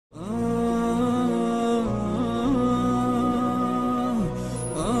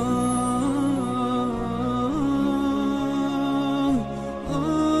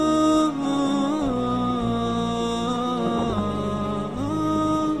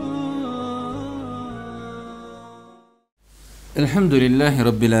الحمد لله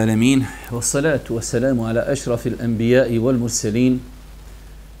رب العالمين والصلاة والسلام على أشرف الأنبياء والمرسلين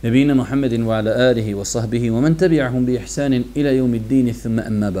نبينا محمد وعلى آله وصحبه ومن تبعهم بإحسان إلى يوم الدين ثم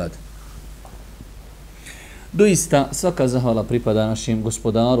أما بعد. Doista svaka zahvala pripada našem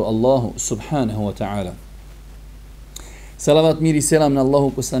gospodaru Allahu subhanahu wa ta'ala. Salavat, mir i selam na Allahu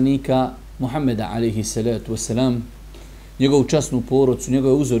poslanika Muhammeda alaihi salatu wasalam, njegovu časnu porodcu,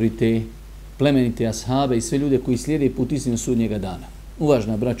 njegove uzorite, plemenite ashabe i sve ljude koji slijede put istinu sudnjega dana.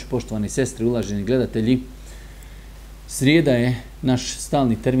 Uvažena braćo, poštovani sestre, uvaženi gledatelji, srijeda je naš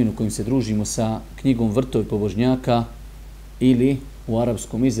stalni termin u kojem se družimo sa knjigom Vrtovi pobožnjaka ili u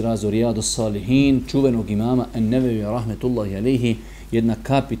arapskom izrazu Rijadus Salihin, čuvenog imama En-Nevevi rahmetullahi alejhi, jedna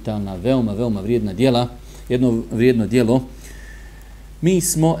kapitalna, veoma vrijedna djela, jedno vrijedno djelo. Mi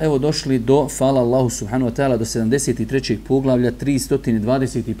smo došli do, hvala Allahu subhanahu wa ta'ala, do 73. poglavlja,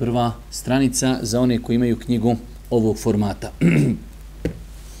 321. stranica za one koji imaju knjigu ovog formata.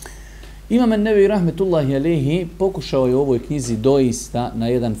 Imam En-Nevevi rahmetullahi alejhi pokušao je u ovoj knjizi doista na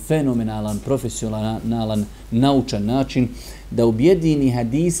jedan fenomenalan, profesionalan, naučan način da objedini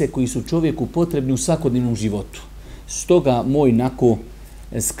hadise koji su čovjeku potrebni u svakodnevnom životu. Stoga moj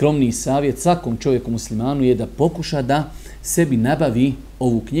skromni savjet svakom čovjeku muslimanu je da pokuša da sebi nabavi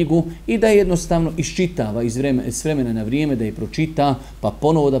ovu knjigu i da je jednostavno iščitava s vremena na vrijeme, da je pročita, pa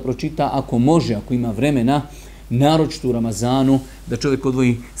ponovo da pročita ako može, ako ima vremena, naročito u Ramazanu, da čovjek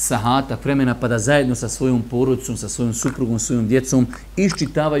odvoji sahatak vremena pa da zajedno sa svojom porodicom, sa svojom suprugom, svojom djecom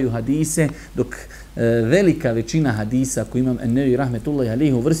iščitavaju hadise, dok velika većina hadisa koji imam En-Nevevi rahmetullahi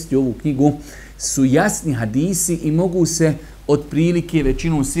alejhi uvrstiti u ovu knjigu su jasni hadisi i mogu se otprilike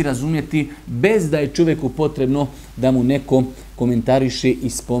većinom svi razumjeti bez da je čovjeku potrebno da mu neko komentariše i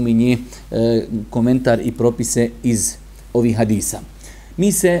spominje komentar i propise iz ovih hadisa.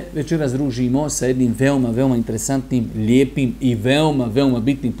 Mi se večeras družimo sa jednim veoma interesantnim, lijepim i veoma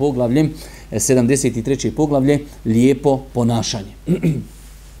bitnim poglavljem, 73. poglavlje, lijepo ponašanje.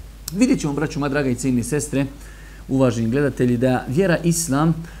 Vidjet ćemo, braćo moja draga i cijenine sestre, uvaženi gledatelji, da vjera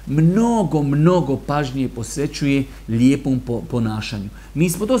Islam mnogo pažnje posvećuje lijepom ponašanju. Mi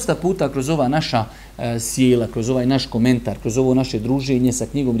smo dosta puta kroz ova naša sjela, kroz ovaj naš komentar, kroz ovo naše druženje sa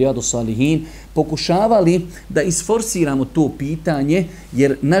knjigom Rijadus Salihin pokušavali da isforsiramo to pitanje,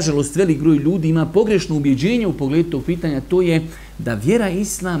 jer nažalost velik broj ljudi ima pogrešno ubjeđenje u pogledu tog pitanja, to je da vjera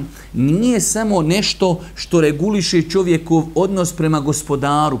Islam nije samo nešto što reguliše čovjekov odnos prema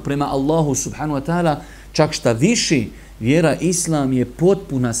gospodaru, prema Allahu subhanahu wa ta'ala, čak šta više, vjera Islam je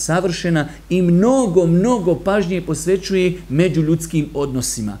potpuna, savršena i mnogo pažnje posvećuje međuljudskim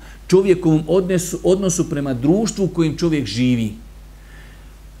odnosima. Čovjekovom odnosu prema društvu u kojem čovjek živi.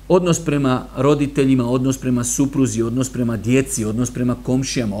 Odnos prema roditeljima, odnos prema supruzi, odnos prema djeci, odnos prema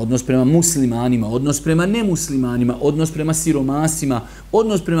komšijama, odnos prema muslimanima, odnos prema nemuslimanima, odnos prema siromasima,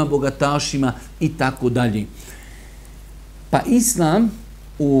 odnos prema bogatašima i tako dalje. Pa Islam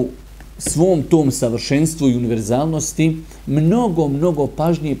u svom tom savršenstvu i univerzalnosti mnogo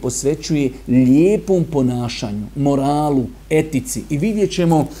pažnje posvećuje lijepom ponašanju, moralu, etici. I vidjet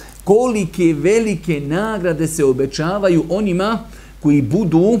ćemo kolike velike nagrade se obećavaju onima koji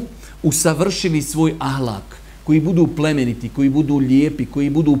budu usavršili svoj ahlak, koji budu plemeniti, koji budu lijepi, koji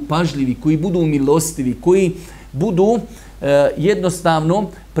budu pažljivi, koji budu milostivi, koji budu jednostavno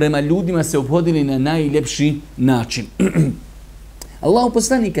prema ljudima se ophodili na najljepši način. Allahu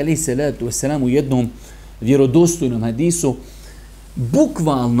poslanik alejhi salatu vesselam u jednom vjerodostojnom hadisu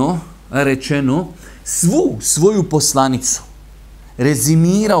bukvalno rečeno svu svoju poslanicu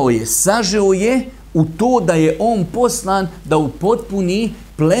rezimirao je, sažeo je u to da je on poslan da upotpuni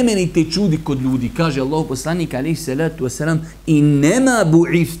plemenite čudi kod ljudi. Kaže Allahu poslanik alejhi salatu vesselam: "Innema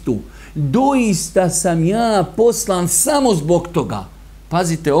bu'ithtu", doista sam ja poslan samo zbog toga.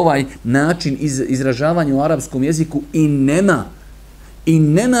 Pazite ovaj način izražavanja u arapskom jeziku,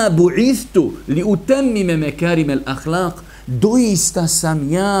 Innema bu'ithtu li utemmime mekarimel ahlak, doista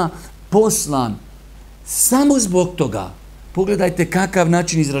sam ja poslan samo zbog toga. Pogledajte kakav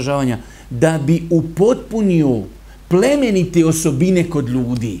način izražavanja, da bi upotpunio plemenite osobine kod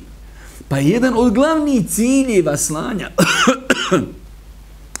ljudi. Pa jedan od glavnih ciljeva slanja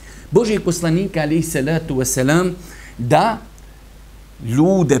Božijeg poslanika alejhi salatu vesselam da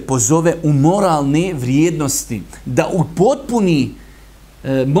ljude pozove u moralne vrijednosti, da upotpuni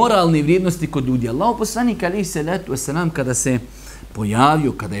moralne vrijednosti kod ljudi. Allahu poslanik alejhi salatu vesselam kada se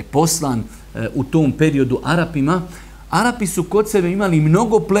pojavio, kada je poslan u tom periodu Arapima, Arapi su kod sebe imali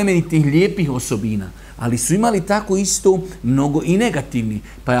mnogo plemenitih, lijepih osobina, ali su imali tako isto mnogo i negativni.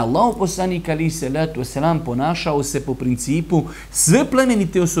 Pa je Allahu poslanik alejhi salatu vesselam ponašao se po principu sve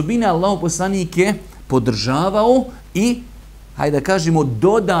plemenite osobine Allahu poslanik je podržavao i hajde da kažemo,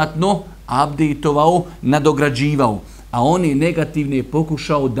 dodatno updateovao, nadograđivao. A one negativne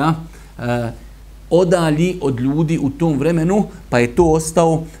pokušao da odalji od ljudi u tom vremenu, pa je to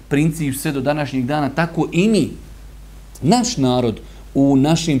ostao princip sve do današnjeg dana. Tako i mi. Naš narod u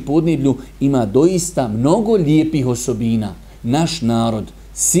našem podneblju ima doista mnogo lijepih osobina. Naš narod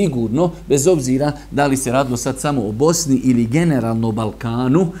sigurno, bez obzira da li se radilo sad samo o Bosni ili generalno o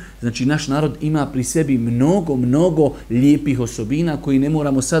Balkanu, znači naš narod ima pri sebi mnogo lijepih osobina koji ne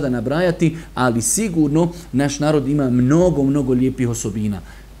moramo sada nabrajati, ali sigurno naš narod ima mnogo lijepih osobina.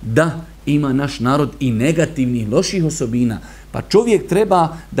 Da, ima naš narod i negativnih, loših osobina. Pa čovjek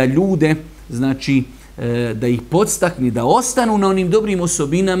treba da ljude, znači da ih podstakne, da ostanu na onim dobrim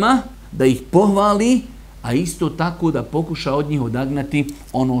osobinama, da ih pohvali, a isto tako da pokuša od njih odagnati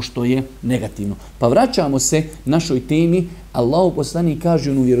ono što je negativno. Pa vraćamo se našoj temi. Allahu poslanik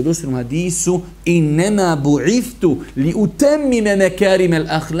kaže u vjerodostojnom hadisu: "Innama bu'ithtu li utammima makarim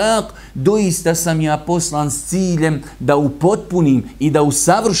al-akhlaq", doista sam ja poslan s ciljem da upotpunim i da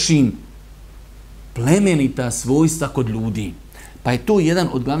usavršim plemenita svojstva kod ljudi. Pa je to jedan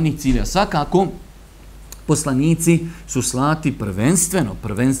od glavnih cilja. Svakako, poslanici su slati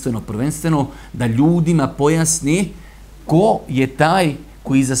prvenstveno da ljudima pojasni ko je taj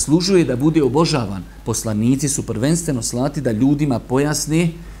koji zaslužuje da bude obožavan. Poslanici su prvenstveno slati da ljudima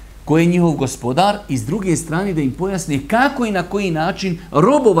pojasni ko je njihov gospodar i s druge strane da im pojasni kako i na koji način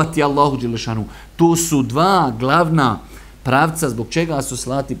robovati Allahu dželešanu. To su dva glavna pravca zbog čega su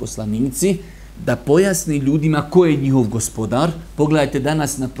slati poslanici, da pojasni ljudima ko je njihov gospodar. Pogledajte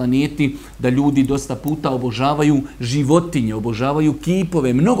danas na planeti da ljudi dosta puta obožavaju životinje, obožavaju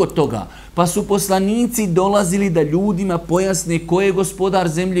kipove, mnogo toga. Pa su poslanici dolazili da ljudima pojasne ko je gospodar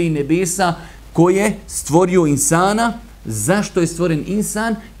zemlje i nebesa, ko je stvorio insana, zašto je stvoren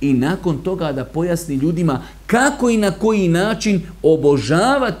insan i nakon toga da pojasni ljudima kako i na koji način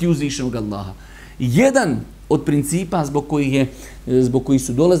obožavati uzvišenog Allaha. Jedan od principa zbog kojih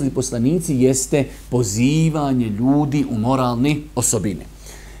su dolazili poslanici jeste pozivanje ljudi u moralne osobine.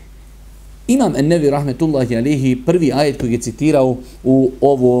 Imam Ennevi rahmetullahi alejhi prvi ajet koji je citirao u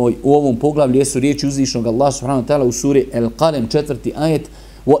ovom poglavlju jesu riječi uzvišenog Allaha subhanahu wa ta'ala u suri El-Qalem 4. ajet: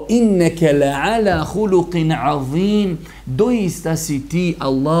 وَإِنَّكَ لَعَلَى خُلُقٍ عَظِيمٍ, doista si ti,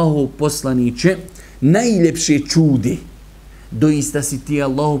 Allahu poslaniće, najljepše čudi. Doista si ti,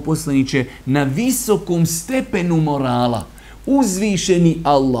 Allahu poslaniće, na visokom stepenu morala. Uzvišeni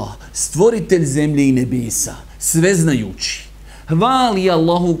Allah, stvoritelj zemlje i nebesa, sveznajući. Hvali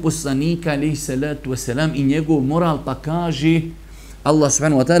Allahu poslanika, alejhi salatu vesselam, i njegov moral, pa kaže Allah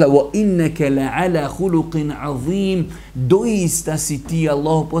subhanahu wa ta'ala: وَإِنَّكَ لَعَلَى خُلُقٍ عَظِيمٍ, doista si ti,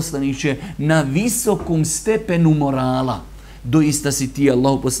 Allahu poslaniće, na visokom stepenu morala. Doista si ti,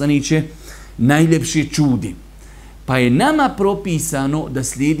 Allahu poslaniće, najljepše čudi. Pa je nama propisano da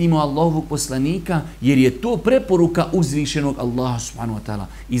slijedimo Allahovog poslanika, jer je to preporuka uzvišenog Allaha subhanahu wa ta'ala.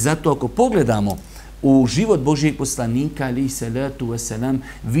 I zato ako pogledamo u život Božijeg poslanika, alejhi salatu vesselam,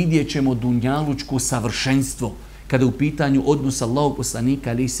 vidjet ćemo dunjalučko savršenstvo. Kada je u pitanju odnos Allahovog poslanika,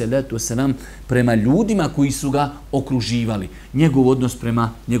 alejhi salatu vesselam, prema ljudima koji su ga okruživali. Njegov odnos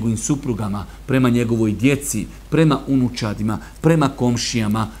prema njegovim suprugama, prema njegovoj djeci, prema unučadima, prema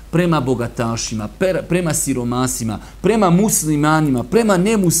komšijama, prema bogatašima, prema siromasima, prema muslimanima, prema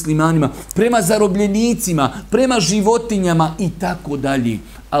nemuslimanima, prema zarobljenicima, prema životinjama i tako dalje.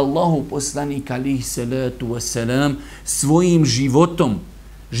 Allahov poslanik, alejhi salatu vesselam, svojim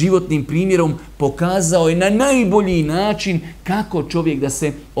životnim primjerom pokazao je na najbolji način kako čovjek da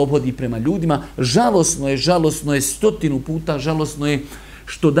se ophodi prema ljudima. Žalosno je 100 puta, žalosno je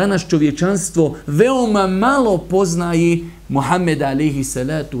što danas čovječanstvo veoma malo poznaje Muhammeda alejhi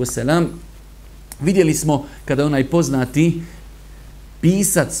salatu vesselam. Vidjeli smo kada onaj poznati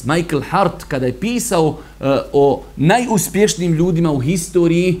pisac Michael Hart, kada je pisao o najuspješnijim ljudima u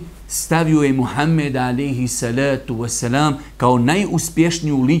historiji, stavio je Muhammeda alejhi salatu vesselam kao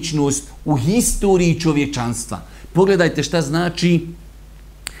najuspješniju ličnost u historiji čovječanstva. Pogledajte šta znači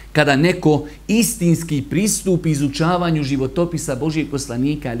kada neko istinski pristupi izučavanju životopisa Božijeg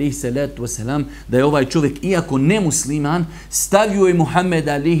poslanika alejhi salatu vesselam, da je ovaj čovjek, iako nemusliman, stavio je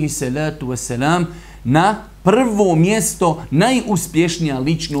Muhammeda alejhi salatu vesselam na prvo mjesto, najuspješnija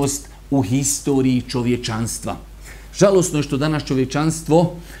ličnost u historiji čovječanstva. Žalosno je što danas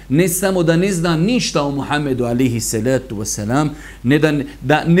čovječanstvo ne samo da ne zna ništa o Muhammedu alejhi salatu vesselam,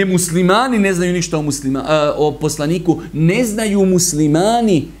 da nemuslimani ne znaju ništa o poslaniku, ne znaju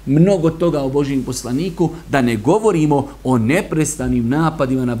muslimani mnogo toga o Božijem poslaniku, da ne govorimo o neprestanim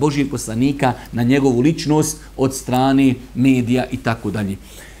napadima na Božijeg poslanika, na njegovu ličnost od strane medija i tako dalje.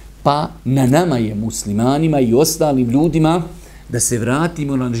 Pa na nama je muslimanima i ostalim ljudima da se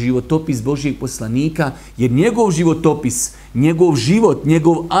vratimo na životopis Božijeg poslanika, jer njegov životopis, njegov život,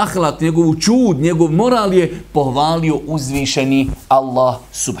 njegov ahlak, njegov čud, njegov moral je pohvalio uzvišeni Allah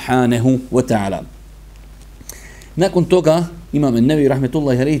subhanahu wa ta'ala. Nakon toga, Imam An-Nawawi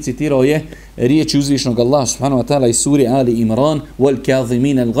rahmetullahi alejhi citirao je riječi uzvišenog Allaha subhanahu wa ta'ala iz sure Ali Imran: "Wal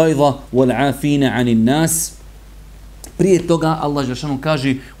kadhimina al-ghayza wal 'afina 'anil nas." Prije toga Allah dželle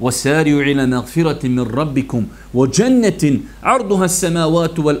kaže: "Wasari'u ila maghfiratin min rabbikum wa jannatin 'arduha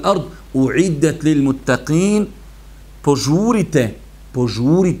as-samawati wal ard u'iddat lil muttaqin."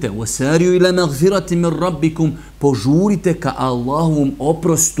 Požurite, wasari'u ila maghfiratin min rabbikum, požurite ka Allahovom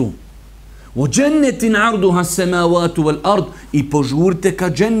oprostu. وَجَنَّةٍ عَرْضُهَا السَّمَاوَاتُ وَالْأَرْضِ, i požurite ka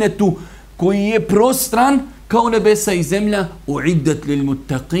džennetu koji je prostran kao nebesa i zemlja, u'iddat lil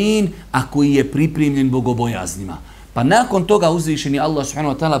muttaqin, a koji je pripremljen bogobojaznima. Pa nakon toga uzvišeni Allah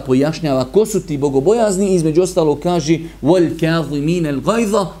subhanahu wa ta'ala pojašnjava ko su ti bogobojazni, između ostalo kaže wal kadhimin al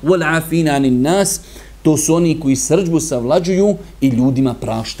ghayza wal 'afina 'anil nas, to su oni koji srdžbu savlađuju i ljudima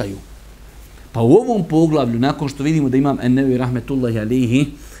praštaju. Pa u ovom poglavlju, nakon što vidimo da Imam An-Nawawi rahmetullahi alejhi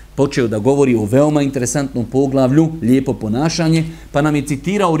počeo da govori o veoma interesantnom poglavlju, lijepo ponašanje, pa nam je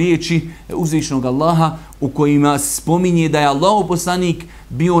citirao riječi uzvišenog Allaha u kojima spominje da je Allahov poslanik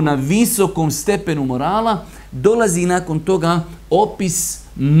bio na visokom stepenu morala. Dolazi nakon toga opis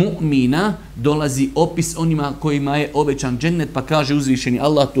mu'mina, dolazi opis onima kojima je obećan džennet, pa kaže uzvišeni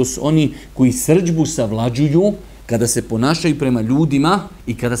Allah, to su oni koji srdžbu savlađuju kada se ponašaju prema ljudima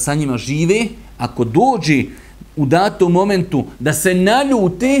i kada sa njima žive. Ako dođe u datom momentu da se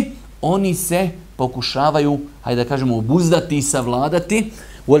naljute, oni se pokušavaju, hajde da kažemo, obuzdati i savladati.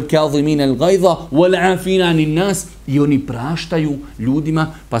 وَالْكَاظِمِينَ الْغَيْظَ وَالْعَافِينَ عَنِ النَّاسِ, i oni praštaju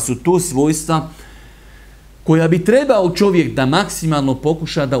ljudima, pa su to svojstva koja bi trebao čovjek da maksimalno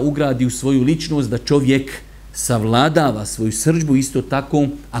pokuša da ugradi u svoju ličnost, da čovjek savladava svoju srdžbu isto tako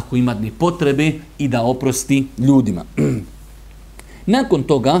ako ima dne potrebe i da oprosti ljudima. Nakon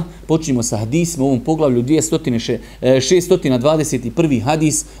toga počnemo sa hadisima u ovom poglavlju 621.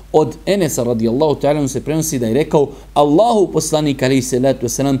 hadis od Enesa radijallahu ta'ala se prenosi da je rekao: Allahu poslanik alejhi salatu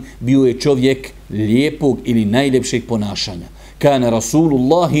vesselam bio je čovjek lijepog ili najljepšeg ponašanja. Kana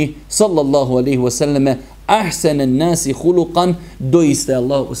Rasulullahi sallallahu alejhi ve selleme ahsana an-nasi khuluqan, doista je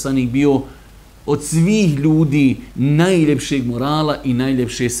Allahu poslanik bio od svih ljudi najljepšeg morala i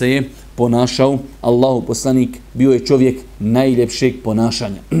najljepše se je ponašao. Allahu poslanik bio je čovjek najljepšeg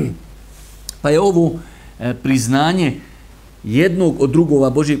ponašanja. Pa je ovo priznanje jednog od drugova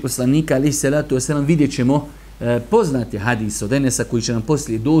Božijeg poslanika alejhi salatu vesselam. Vidjet ćemo poznati hadis od Enesa koji će nam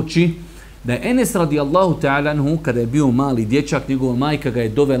poslije doći, da je Enes radijallahu ta'ala anhu, kada je bio mali dječak, njegova majka ga je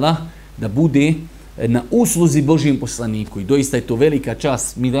dovela da bude na usluzi Božijem poslaniku. I doista je to velika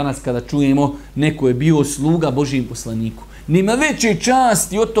čast. Mi danas kada čujemo neko je bio sluga Božijem poslaniku, nema veće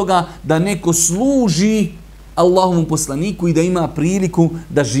časti od toga da neko služi Allahovom poslaniku i da ima priliku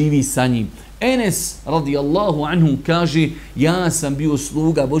da živi sa njim. Enes radijallahu anhu kaže: ja sam bio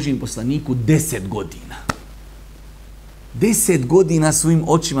sluga Božijem poslaniku 10 godina. 10 godina svojim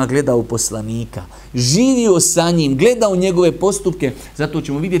očima gledao poslanika, živio sa njim, gledao njegove postupke. Zato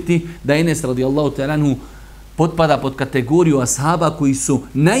ćemo vidjeti da Enes radijallahu ta'ala anhu potpada pod kategoriju ashaba koji su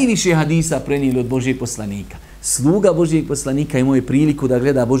najviše hadisa prenijeli od Božijeg poslanika. Sluga Božijeg poslanika imao je priliku da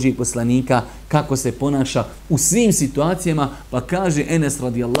gleda Božijeg poslanika kako se ponaša u svim situacijama, pa kaže Enes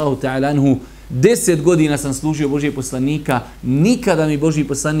radijallahu ta'ala anhu: 10 godina sam služio Božijeg poslanika, nikada mi Božji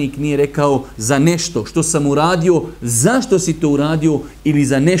poslanik nije rekao za nešto što sam uradio, zašto si to uradio, ili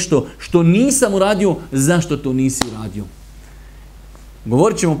za nešto što nisam uradio, zašto to nisi uradio.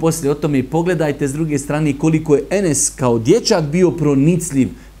 Govorit ćemo poslije o tome i pogledajte s druge strane koliko je Enes kao dječak bio pronicljiv,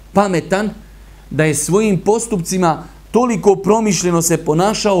 pametan, da je svojim postupcima toliko promišljeno se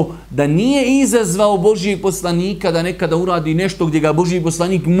ponašao da nije izazvao Božijeg poslanika da nekada uradi nešto gdje ga Božji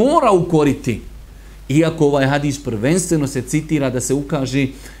poslanik mora ukoriti. Iako ovaj hadis prvenstveno se citira da se ukaže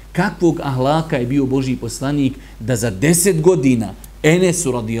kakvog ahlaka je bio Božji poslanik, da za 10 godina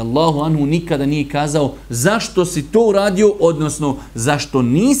Enesu radijallahu anhu nikada nije kazao zašto si to uradio, odnosno zašto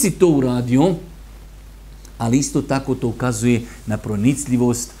nisi to uradio, ali isto tako to ukazuje na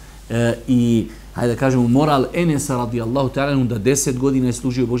pronicljivost i, hajde da kažemo, moral Enesa radijallahu ta'ala da 10 godina je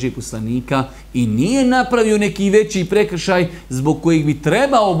služio Božijeg poslanika i nije napravio neki veći prekršaj zbog kojeg bi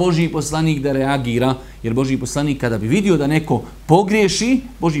trebao Božji poslanik da reagira, jer Božji poslanik kada bi vidio da neko pogriješi,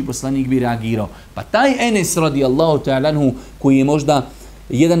 Božji poslanik bi reagirao. Pa taj Enes radijallahu ta'ala koji je možda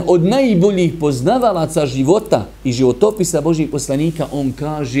jedan od najboljih poznavalaca života i životopisa Božjih poslanika, on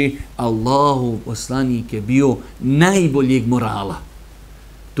kaže: Allahu poslanik je bio najboljeg morala.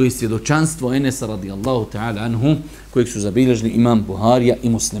 To je svjedočanstvo Enesa radijallahu ta'ala anhu, kojeg su zabilježili imam Buharija i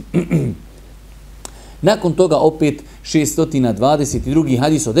Muslim. Nakon toga opet 622.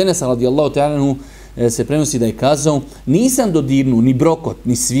 hadis od Enesa radijallahu ta'ala anhu se prenosi da je kazao: nisam dodirnuo ni brokot,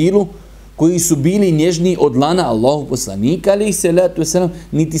 ni svilu koji su bili nježniji od lana Allahu poslanika, alejhi salatu vesselam,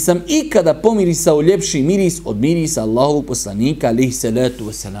 niti sam ikada pomirisao ljepši miris od mirisa Allahu poslanika, alejhi salatu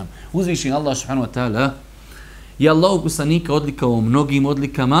vesselam. Uzvišeni Allah subhanahu wa ta'ala je Allahu poslanika odlikao mnogim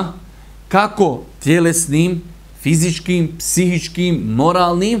odlikama, kako tjelesnim, fizičkim, psihičkim,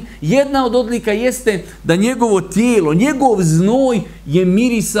 moralnim. Jedna od odlika jeste da njegovo tijelo, njegov znoj je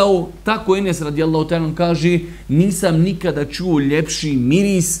mirisao, tako Enes radijallahu ta'ala kaže, nisam nikada čuo ljepši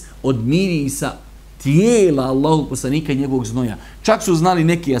miris od mirisa tijela Allahu poslanika i njegovog znoja. Čak su znali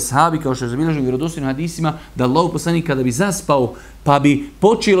neki ashabi, kao što je zabilježeno u vjerodostojnim hadisima, da Allahu poslanik kada bi zaspao, pa bi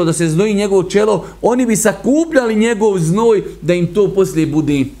počelo da se znoji njegovo čelo, oni bi sakupljali njegov znoj da im to poslije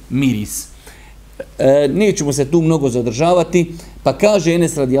bude miris. Nećemo se tu mnogo zadržavati, pa kaže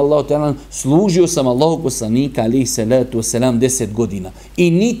Enes radijallahu ta'ala: služio sam Allahu poslanika alejhi salatu vesselam 10 godina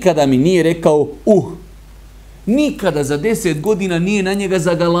i nikada mi nije rekao nikada za 10 godina nije na njega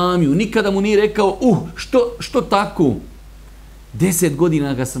zagalamio, nikada mu nije rekao što tako. 10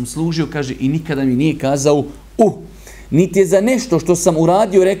 godina ga sam služio, kaže, i nikada mi nije kazao niti je za nešto što sam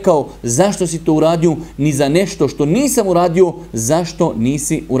uradio rekao zašto si to uradio, ni za nešto što nisam uradio zašto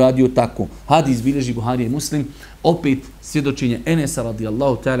nisi uradio tako. Hadis bilježi Buharija i Muslim. Opet svjedočenje Enesa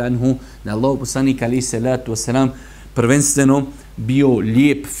radijallahu ta'ala anhu da Allahu poslanik alejhi salatu vesselam prvenstveno bio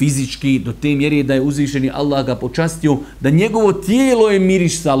lijep fizički do te mjere da je uzvišeni Allah ga počastio, da njegovo tijelo je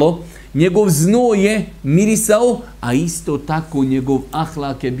mirisalo, njegov znoj je mirisao, a isto tako njegov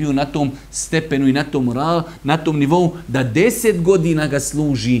ahlak je bio na tom stepenu i na tom nivou da 10 godina ga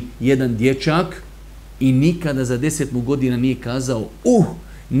služi jedan dječak i nikada za 10 godina nije kazao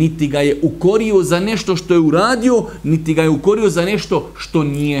niti ga je ukorio za nešto što je uradio, niti ga je ukorio za nešto što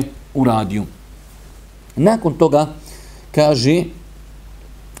nije uradio. Nakon toga kaže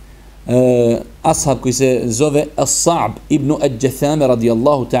ashab koji se zove As-Sa'b ibn Al-Jathame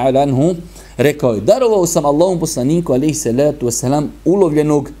radijallahu ta'ala anhu, rekao je: darovao sam Allahom poslaniku alejhi salatu vesselam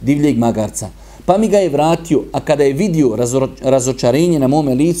ulovljenog divljeg magarca, pa mi ga je vratio, a kada je vidio razočarenje na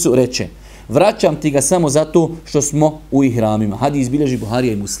mome licu, reče: vraćam ti ga samo zato što smo u ihramima. Hadis bilježi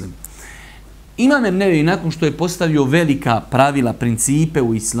Buharija i Muslim. Imam Nevevi, nakon što je postavio velika pravila, principe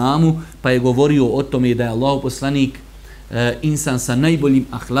u islamu, pa je govorio o tome da je Allahov poslanik insan sa najboljim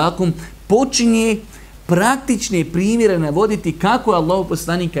ahlakom, počinje praktične primjere navoditi kako je Allahov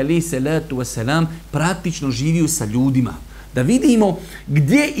poslanik alejhi salatu vesselam praktično živio sa ljudima. Da vidimo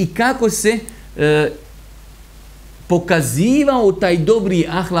gdje i kako se pokazivao taj dobri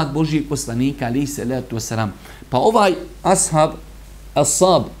ahlak Božijeg poslanika alejhi salatu vesselam. Pa ovaj ashab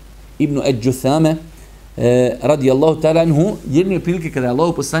As-Sa'b ibn Al-Jathame radijallahu ta'ala anhu, jedne prilike kada je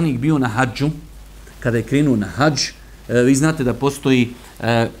Allahov poslanik bio na hadžu, kada je krenuo na hadž, vi znate da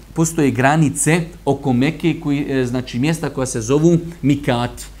postoje granice oko Mekke, znači mjesta koja se zovu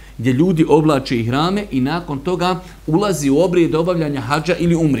mikati, gdje ljudi oblače ihrame i nakon toga ulazi u obrijed obavljanja hadža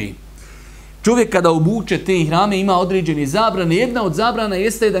ili umri. Čovjek kada obuče te ihrame ima određene zabrane. Jedna od zabrana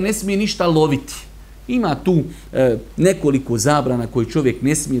jeste da ne smije ništa loviti. Ima tu nekoliko zabrana koje čovjek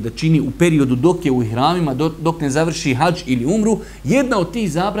ne smije da čini u periodu dok je u ihramima, dok ne završi hadž ili umru. Jedna od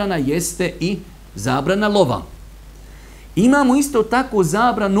tih zabrana jeste i zabrana lova. Imamo isto tako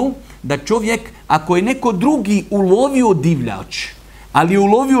zabranu da čovjek, ako je neko drugi ulovio divljač, ali je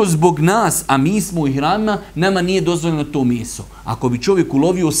ulovio zbog nas, a mi smo u ihramima, nama nije dozvoljeno to meso. Ako bi čovjek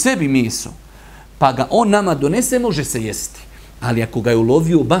ulovio sebi meso, pa ga on nama donese, može se jesti. Ali ako ga je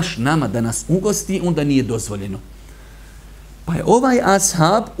ulovio baš nama da nas ugosti, onda nije dozvoljeno. Pa je ovaj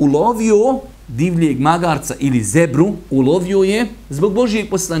ashab ulovio divljeg magarca ili zebru, ulovio je zbog Božijeg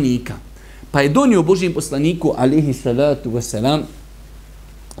poslanika. Pa je donio Božijem poslaniku alejhi salatu vesselam,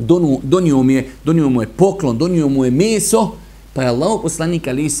 donio mu je poklon, donio mu je meso, pa je Allahov poslanik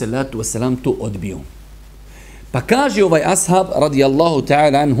alejhi salatu vesselam to odbio. Pa kaže ovaj ashab radijallahu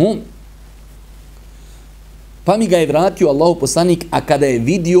ta'ala anhu, pa mi ga je vratio Allahov poslanik, a kada je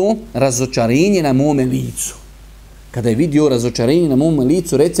vidio razočarenje na mome licu. Kada je vidio razočarenje na mome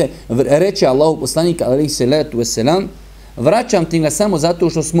licu, reče Allahov poslanik alejhi salatu vesselam: vraćam ti ga samo zato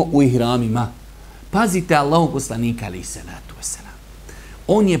što smo u ihramima. Pazite Allahov poslanika alejhi salatu vesselam.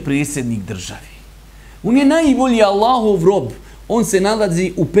 On je predsjednik države. On je najbolji Allahov rob. On se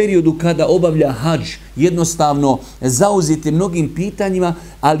nalazi u periodu kada obavlja hadž, jednostavno zauzeti mnogim pitanjima,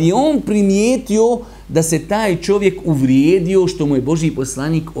 ali on primijetio da se taj čovjek uvrijedio što mu je Božji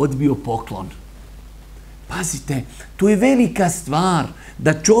poslanik odbio poklon. Pazite, to je velika stvar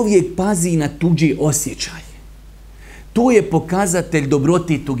da čovjek pazi na tuđe osjećaje. To je pokazatelj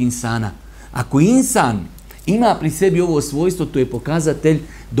dobrote tog insana. Ako insan ima pri sebi ovo svojstvo, to je pokazatelj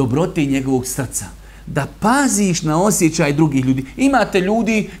dobrote njegovog srca. Da paziš na osjećaj drugih ljudi. Imate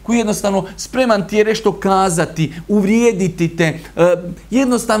ljudi koji jednostavno spreman ti je nešto kazati, uvrijediti te,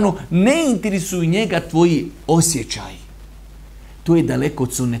 jednostavno ne interesuju njega tvoji osjećaji. To je daleko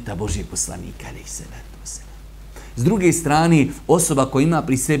od sunneta Božijeg poslanika. S druge strane, osoba koja ima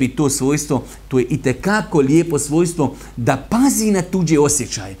pri sebi to svojstvo, to je itekako lijepo svojstvo da pazi na tuđe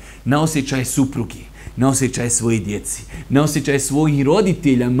osjećaje. Na osjećaje supruge, na osjećaje svoje djeci, na osjećaje svojih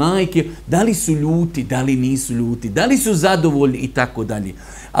roditelja, majke, da li su ljuti, da li nisu ljuti, da li su zadovoljni i tako dalje.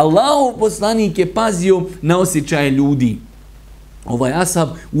 Allahov poslanik je pazio na osjećaje ljudi. Ovaj ashab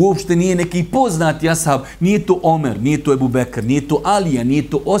uopšte nije neki poznati ashab, nije to Omer, nije to Ebu Bekr, nije to Alija, nije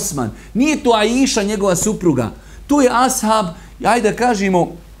to Osman, nije to Aisha, njegova supruga. To je ashab, ajde da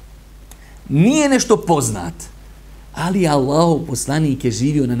kažemo, nije nešto poznat. Ali Allahov poslanik je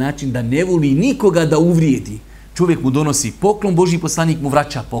živio na način da ne voli nikoga da uvrijedi. Čovjek mu donosi poklon, Božji poslanik mu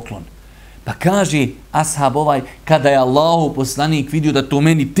vraća poklon. Pa kaže ashab ovaj, kada je Allahov poslanik vidio da to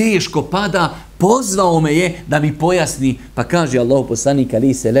meni teško pada, pozvao me je da mi pojasni. Pa kaže Allahov poslanik,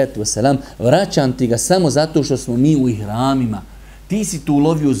 alejhi selatu vesselam, vraćam ti ga samo zato što smo mi u ihramima. Ti si tu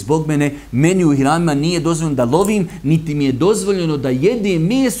ulovio zbog mene, meni u ihramima nije dozvoljeno da lovim, niti mi je dozvoljeno da jedem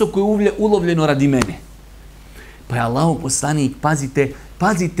meso koje je ulovljeno radi mene. Pa je Allahov poslanik,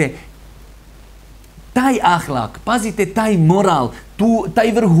 pazite, taj ahlak, pazite taj moral,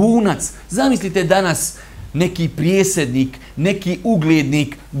 taj vrhunac. Zamislite danas neki prijesednik, neki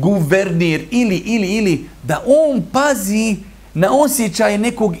uglednik, guverner ili, da on pazi na osjećaje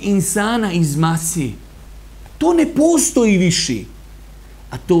nekog insana iz mase. To ne postoji više.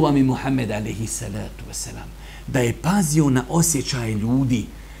 A to vam je Muhammed alejhi salatu vesselam. Da je pazio na osjećaje ljudi.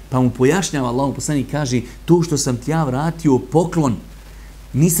 Pa mu pojašnjava Allahov poslanik, kaže, to što sam ti ja vratio poklon,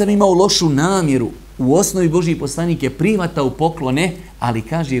 nisam imao lošu namjeru. U osnovi Božji poslanik je prihvatao poklone, ali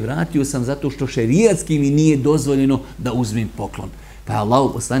kaže, vratio sam zato što šerijatski mi nije dozvoljeno da uzmem poklon. Pa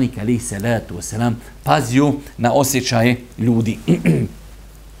Allahov poslanik alejhi salatu vesselam pazio na osjećaje ljudi.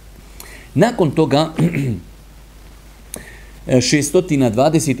 Nakon toga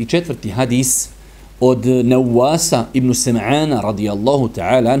 624. hadis od Nauasa ibn Sam'ana radijallahu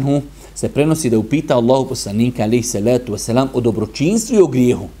ta'ala anhu se prenosi da je upitao Allahu poslanika alejhi salatu vesselam o dobročinstvu i o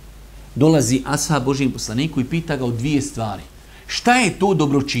grijehu. Dolazi ashab Božjem poslaniku i pita ga o dvije stvari. Šta je to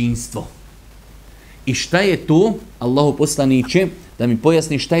dobročinstvo? I šta je to, Allahu poslaniče, da mi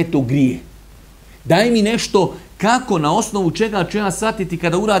pojasni šta je to grije? Daj mi nešto kako, na osnovu čega ću ja shvatiti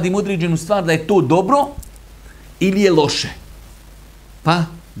kada uradim određenu stvar da je to dobro ili je loše. Pa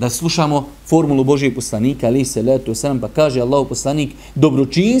da slušamo formulu Božjeg poslanika, alejhi salatu vesselam, pa kaže Allahov poslanik,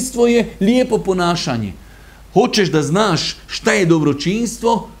 dobročinstvo je lijepo ponašanje. Hoćeš da znaš šta je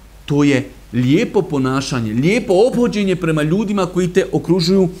dobročinstvo? To je lijepo ponašanje, lijepo ophođenje prema ljudima koji te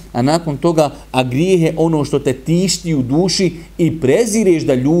okružuju, a nakon toga, a grijeh je ono što te tišti u duši i prezireš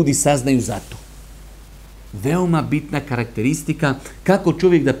da ljudi saznaju za to. Veoma bitna karakteristika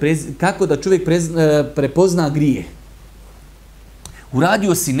kako da čovjek prepozna grijeh.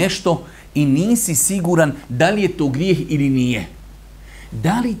 Uradio si nešto i nisi siguran da li je to grijeh ili nije.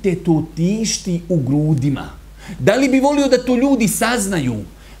 Da li te to tišti u grudima? Da li bi volio da to ljudi saznaju?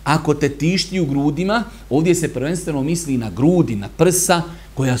 Ako te tišti u grudima, ovdje se prvenstveno misli na grudi, na prsa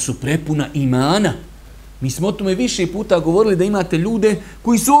koja su prepuna imana. Mi smo o tome više puta govorili da imate ljude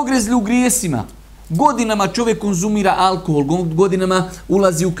koji su ogrezli u grijesima. Godinama čovjek konzumira alkohol, godinama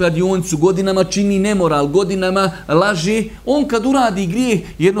ulazi u kladioncu, godinama čini nemoral, godinama laže. On kad uradi grijeh,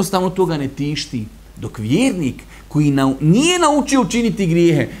 jednostavno toga ne tišti. Dok vjernik koji nije naučio činiti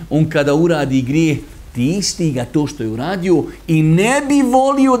grijehe, on kada uradi grijeh, tišti ga to što je uradio i ne bi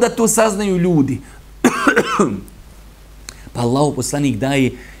volio da to saznaju ljudi. Pa Allahov poslanik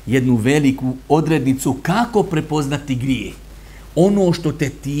daje jednu veliku odrednicu kako prepoznati grijeh. Ono što te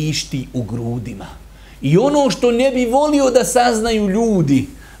tišti u grudima. I ono što ne bi volio da saznaju ljudi.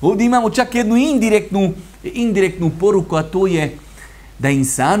 Ovdje imamo čak jednu indirektnu poruku, a to je da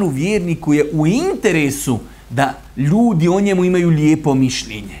insanu vjerniku je u interesu da ljudi o njemu imaju lijepo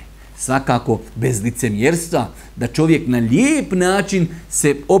mišljenje. Svakako bez licemjerstva, da čovjek na lijep način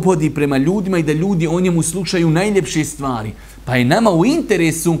se ophodi prema ljudima i da ljudi o njemu slušaju najljepše stvari. Pa je nama u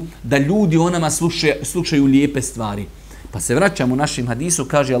interesu da ljudi o nama slušaju lijepe stvari. Pa se vraćamo u našem hadisu,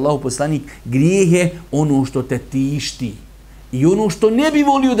 kaže Allahu poslanik, grijeh je ono što te tišti i ono što ne bi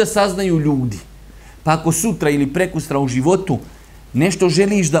volio da saznaju ljudi. Pa ako sutra ili prekustra u životu nešto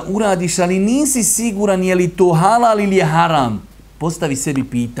želiš da uradiš, ali nisi siguran je li to halal ili je haram, Postavi sebi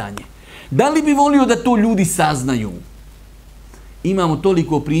pitanje. Da li bi volio da to ljudi saznaju? Imamo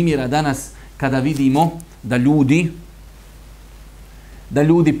toliko primjera danas kada vidimo da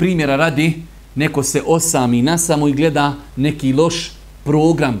ljudi primjera radi, neko se osami nasamo i gleda neki loš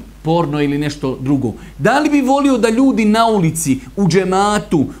program, porno ili nešto drugo. Da li bi volio da ljudi na ulici, u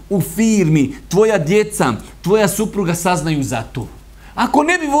džematu, u firmi, tvoja djeca, tvoja supruga saznaju za to? Ako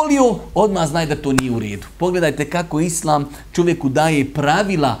ne bi volio, odmah znaj da to nije u redu. Pogledajte kako Islam čovjeku daje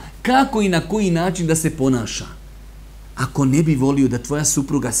pravila kako i na koji način da se ponaša. Ako ne bi volio da tvoja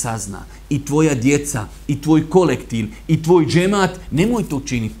supruga sazna, i tvoja djeca, i tvoj kolektiv, i tvoj džemat, nemoj to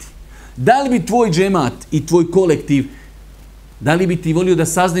učiniti. Da li bi tvoj džemat i tvoj kolektiv, da li bi ti volio da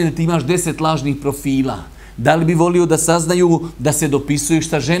saznaju da ti imaš 10 lažnih profila? Da li bi volio da saznaju da se dopisuješ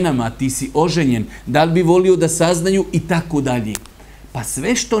sa ženama, ti si oženjen? Da li bi volio da saznaju i tako dalje? Pa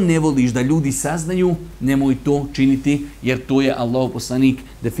sve što ne voliš da ljudi saznaju, nemoj to činiti, jer to je Allahov poslanik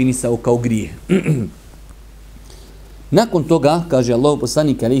definisao kao grije. Nakon toga, kaže Allahov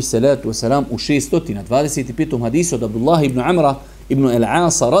poslanik alejhi salatu vesselam u 625. hadisu od Abdullah ibn Amra ibn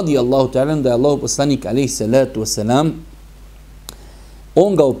al-Asa radijallahu ta'ala, da je Allahov poslanik alejhi salatu vesselam,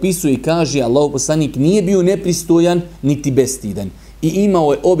 on ga opisuje i kaže, Allahov poslanik nije bio nepristojan niti bestidan. I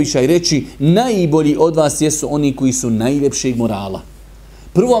imao je običaj reći, najbolji od vas jesu oni koji su najljepšeg morala.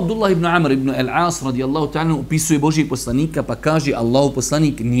 Prvo Abdullah ibn Amr ibn al-As radijallahu ta'ala opisuje Božijeg poslanika pa kaže, Allahov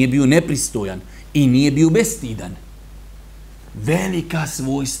poslanik nije bio nepristojan i nije bio bestidan. Velika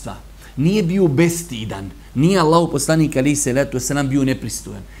svojstva. Nije bio bestidan. Nije Allahov poslanik alejhi salatu vesselam bio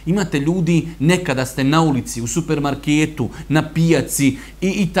nepristojan. Imate ljudi, nekada ste na ulici, u supermarketu, na pijaci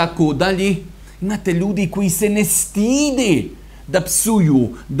i tako dalje. Imate ljudi koji se ne stide da psuju,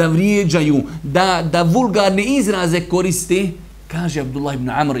 da vrijeđaju, da vulgarne izraze koriste. Kaže Abdullah ibn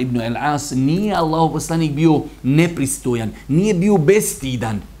Amr ibn al-As, nije Allahov poslanik bio nepristojan, nije bio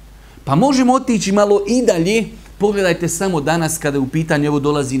bestidan. Pa možemo otići malo i dalje. Pogledajte samo danas kada je u pitanju, evo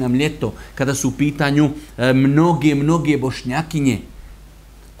dolazi nam ljeto, kada su u pitanju mnoge bošnjakinje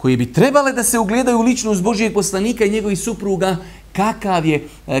koje bi trebale da se ugledaju u ličnost Božijeg poslanika i njegovih supruga, kakav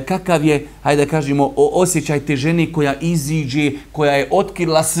je, hajde da kažemo, osjećaj te žene koja iziđe, koja je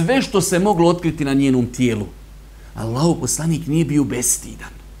otkrila sve što se moglo otkriti na njenom tijelu. Allahov poslanik nije bio bestidan.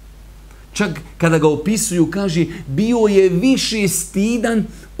 Čak kada ga opisuju, kaže, bio je više stidan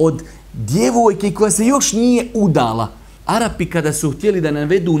od djevojke koja se još nije udala. Arapi kada su htjeli da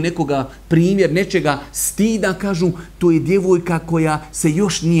navedu nekoga primjer nečega stida, kažu, to je djevojka koja se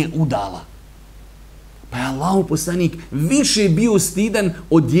još nije udala. Pa je Allahov poslanik više bio stidan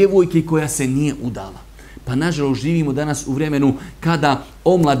od djevojke koja se nije udala. Pa nažalost živimo danas u vremenu kada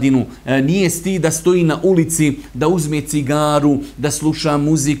omladinu nije stid da stoji na ulici, da uzme cigaru, da sluša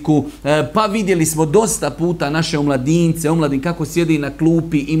muziku. Pa vidjeli smo dosta puta naše omladince, kako sjedi na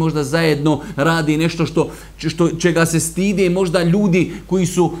klupi i možda zajedno radi nešto čega se stide možda ljudi koji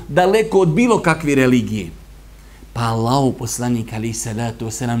su daleko od bilo kakve religije. Pa Allahov poslanik alejhi salatu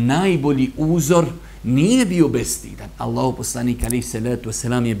vesselam najbolji uzor nije bio bestidan. Allahov poslanik alejhi salatu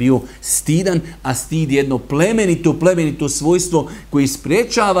vesselam je bio stidan, a stid je jedno plemenito svojstvo koje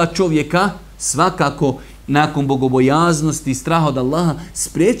sprečava čovjeka svakako nakon bogobojaznosti i straha od Allaha,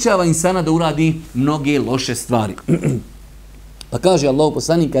 sprečava insana da uradi mnoge loše stvari. Pa kaže Allahov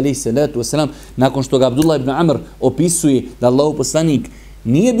poslanik alejhi salatu vesselam, nakon što ga Abdullah ibn Amr opisuje da Allahov poslanik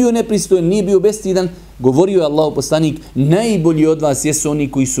nije bio nepristojan, nije bio bestidan, govorio je Allahov poslanik, najbolji od vas jesu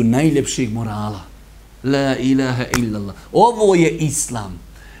oni koji su najljepšeg morala. La ilaha illallah. Ovo je Islam.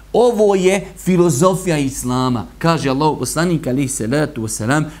 Ovo je filozofija Islama. Kaže Allahov poslanik alejhi salatu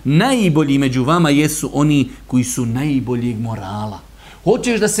vesselam, najbolji među vama jesu oni koji su najboljeg morala.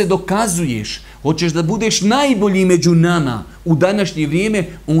 Hoćeš da se dokazuješ, hoćeš da budeš najbolji među nama u današnje vrijeme,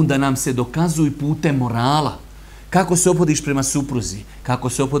 onda nam se dokazuj putem morala. Kako se opodiš prema supruzi, kako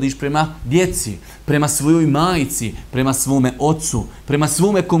se opodiš prema djeci, prema svojoj majici, prema svome ocu, prema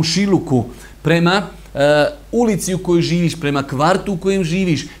svome komšiluku, prema ulici u kojoj živiš, prema kvartu u kojem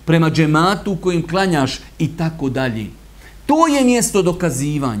živiš, prema džematu u kojem klanjaš i tako dalje. To je mjesto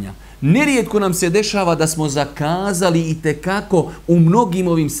dokazivanja. Nerijetko nam se dešava da smo zakazali itekako u mnogim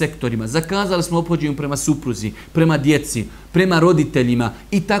ovim sektorima. Zakazali smo ophođenje prema supruzi, prema djeci, prema roditeljima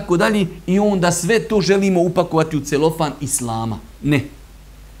i tako dalje i onda sve to želimo upakovati u celofan Islama. Ne.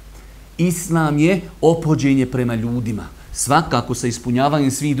 Islam je ophođenje prema ljudima. Svakako sa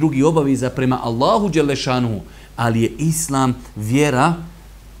ispunjavanjem svih drugih obaveza prema Allahu dželešanuhu, ali je Islam vjera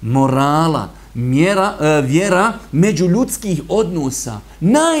morala, vjera međuljudskih odnosa.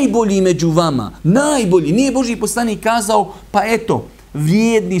 Najbolji među vama, najbolji. Nije Božji poslanik kazao, pa eto,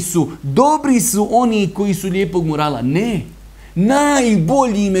 vrijedni su, dobri su oni koji su lijepog morala. Ne.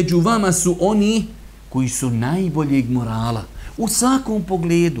 najbolji među vama su oni koji su najboljeg morala. U svakom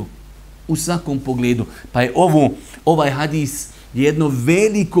pogledu. U svakom pogledu. Pa je ovaj hadis jedno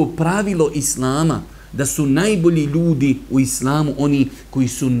veliko pravilo Islama, da su najbolji ljudi u Islamu oni koji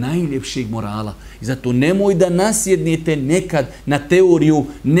su najljepšeg morala. I zato nemoj da nasjednete nekad na teoriju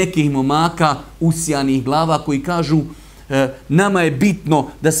nekih momaka usijanih glava koji kažu nama je bitno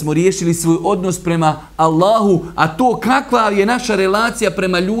da smo riješili svoj odnos prema Allahu, a to kakva je naša relacija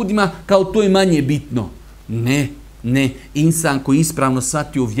prema ljudima, kao to je manje bitno. Ne, insan koji ispravno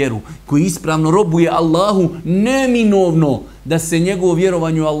shvatio vjeru, koji ispravno robuje Allahu, neminovno da se njegovo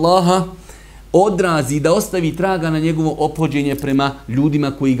vjerovanje u Allaha odrazi, da ostavi traga na njegovo ophođenje prema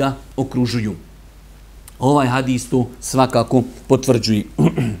ljudima koji ga okružuju. Ovaj hadis to svakako potvrđuje.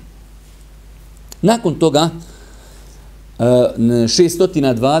 Nakon toga,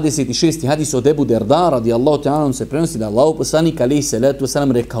 626. hadis od Ebu Derda radijallahu ta'ala se prenosi da Allahu poslanik alejhi salatu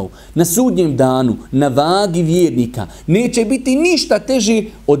vesselam rekao: na sudnjem danu na vagi vjernika neće biti ništa teže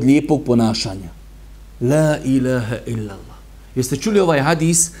od lijepog ponašanja. La ilaha illallah. Jeste čuli ovaj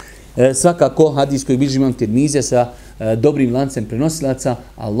hadis? Svakako hadis koji bilježi Imam Tirmizija sa dobrim lancem prenosilaca.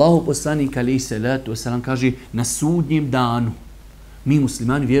 Allahu poslanik alejhi salatu vesselam kaže: na sudnjem danu mi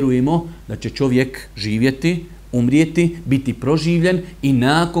muslimani vjerujemo da će čovjek živjeti, umrijeti, biti proživljen i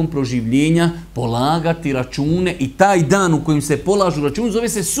nakon proživljenja polagati račune, i taj dan u kojem se polažu računi zove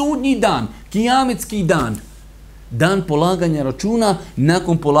se sudnji dan, kijametski dan. Dan polaganja računa,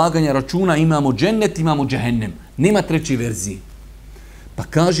 nakon polaganja računa imamo džennet, imamo džehennem. Nema treće verzije. Pa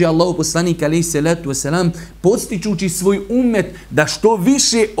kaže Allahu poslanik alejhi salatu vesselam, podstičući svoj ummet da što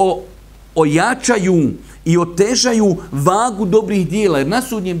više ojačaju i otežaju vagu dobrih dijela. Jer na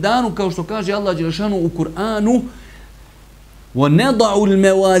sudnjem danu, kao što kaže Allah dželešanu u Kur'anu, وَنَضَعُ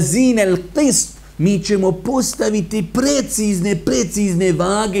الْمَوَازِينَ الْقِسْطِ, mi ćemo postaviti precizne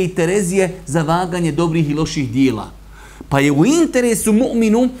vage i terezije za vaganje dobrih i loših dijela. Pa je u interesu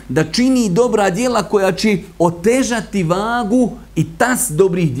mu'minu da čini dobra djela koja će otežati vagu i tas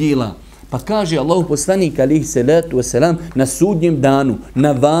dobrih djela. Pa kaže Allahu poslanik alejhi salatu vesselam, na sudnjem danu,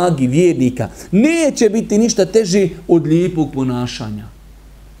 na vagi vjernika, neće biti ništa teže od lijepog ponašanja.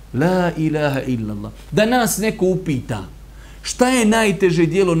 La ilaha illallah. Da nas neko upita šta je najteže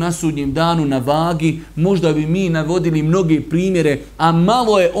djelo na sudnjem danu na vagi, možda bi mi navodili mnoge primjere, a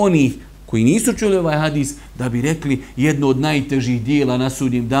malo je onih koji nisu čuli ovaj hadis, da bi rekli jedno od najtežih dijela na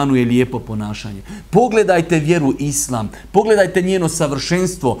sudnjem danu je lijepo ponašanje. Pogledajte vjeru Islam, pogledajte njeno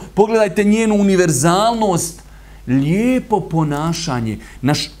savršenstvo, pogledajte njenu univerzalnost. Lijepo ponašanje,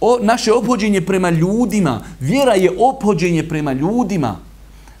 naše ophođenje prema ljudima, vjera je ophođenje prema ljudima.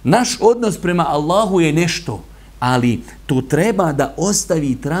 Naš odnos prema Allahu je nešto, ali to treba da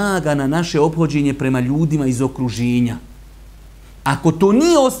ostavi traga na naše ophođenje prema ljudima iz okruženja. Ako to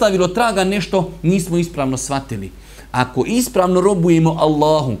nije ostavilo traga, nešto nismo ispravno shvatili. Ako ispravno robujemo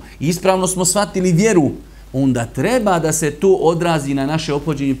Allahu, ispravno smo shvatili vjeru, onda treba da se to odrazi na naše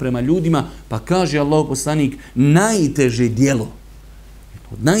ophođenje prema ljudima. Pa kaže Allahu poslanik, najteže djelo,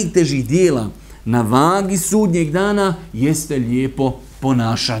 od najtežih djela na vagi sudnjeg dana jeste lijepo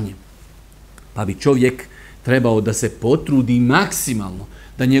ponašanje. Pa bi čovjek trebao da se potrudi maksimalno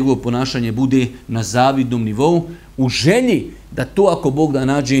da njegovo ponašanje bude na zavidnom nivou, u želji da to ako Bog da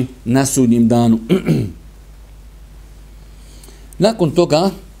nađe na sudnjem danu. Nakon toga,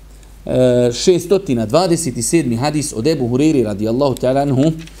 627. hadis od Ebu Hureyri radijallahu ta'ala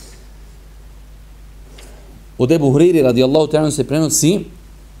anhu, od Ebu Hureyri radijallahu ta'ala anhu se prenosi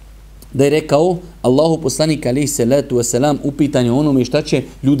da je rekao Allahu poslanik alejhi salatu vesselam upitanje onome šta će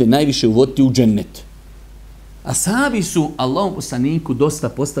ljude najviše uvoditi u džennet. Ashabi su Allahom poslaniku dosta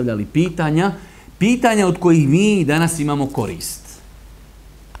postavljali pitanja od kojih mi danas imamo korist.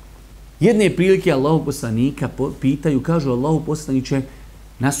 Jedne prilike Allahov poslanika pitaju, kažu Allahov poslaniče,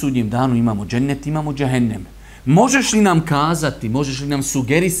 na sudnjem danu imamo džennet, imamo džehennem. Možeš li nam kazati, možeš li nam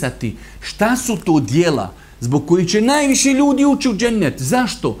sugerisati šta su to djela zbog kojih će najviše ljudi ući u džennet?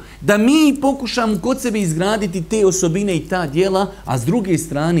 Zašto? Da mi pokušamo kod sebe izgraditi te osobine i ta djela, a s druge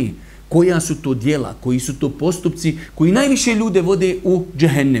strane, koja su to djela, koji su to postupci koji najviše ljude vode u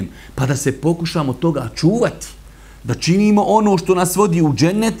džehennem. Pa da se pokušamo toga čuvati. Da činimo ono što nas vodi u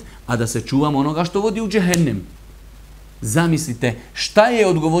džennet, a da se čuvamo onoga što vodi u džehennem. Zamislite šta je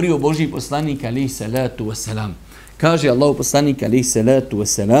odgovorio Božji poslanik alejhi salatu vesselam. Kaže Allahu poslanik alejhi salatu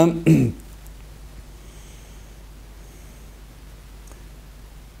vesselam,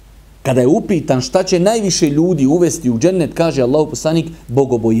 kada je upitan šta će najviše ljudi uvesti u džennet, kaže Allahu poslanik,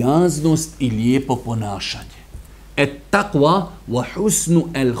 bogobojaznost i lijepo ponašanje. Et taqwa wa husnu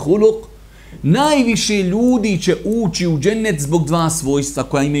el huluk, Najviše ljudi će ući u džennet zbog dva svojstva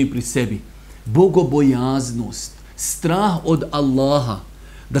koja imaju pri sebi. Bogobojaznost, strah od Allaha.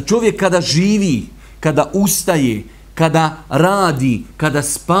 Da čovjek kada živi, kada ustaje, kada radi, kada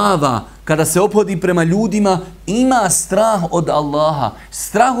spava, kada se ophodi prema ljudima, ima strah od Allaha,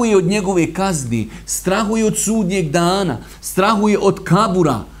 strahuje od njegove kazni, strahuje od sudnjeg dana, strahuje od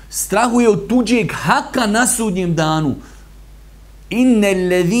kabura, strahuje od tuđeg haka na sudnjem danu. Inne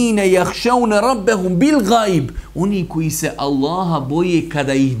ledine jahšaune rabbehum bil gaib. Oni koji se Allaha boje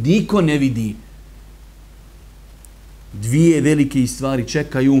kada ih niko ne vidi. Dvije velike stvari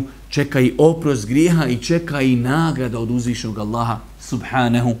čekaju. Čeka i oprost grijeha i čeka i nagrada od uzvišenog Allaha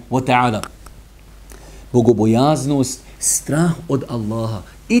subhanahu wa ta'ala. Bogobojaznost, strah od Allaha.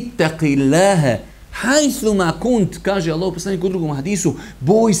 Ittaqillaha hajthu ma kunt, kaže Allah poslanik u drugom hadisu,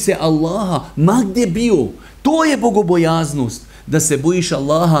 boj se Allaha ma gdje bio. To je bogobojaznost. Da se bojiš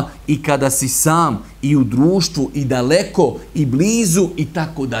Allaha i kada si sam, i u društvu, i daleko, i blizu, i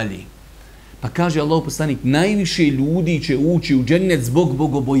tako dalje. Pa kaže Allah poslanik, najviše ljudi će ući u džennet zbog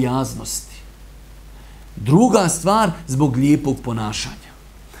bogobojaznosti. Druga stvar, zbog lijepog ponašanja.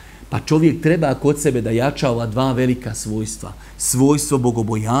 Pa čovjek treba kod sebe da jača ova dva velika svojstva. Svojstvo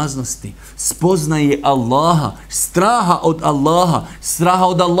bogobojaznosti, spoznaje Allaha, straha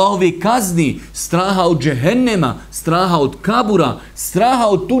od Allahove kazni, straha od džehennema, straha od kabura, straha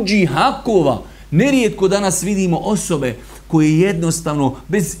od tuđih hakova. Nerijetko danas vidimo osobe koje jednostavno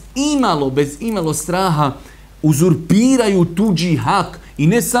bez imalo straha uzurpiraju tuđi hak. I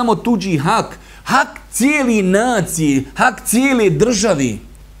ne samo tuđi hak, hak cijeli nacije, hak cijele države.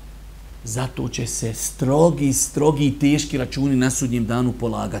 Zato će se strogi i teški računi na sudnjem danu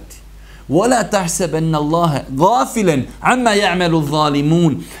polagati. وَلَا تَحْسَبَنَّ اللَّهَ غَافِلًا عَمَّا يَعْمَلُ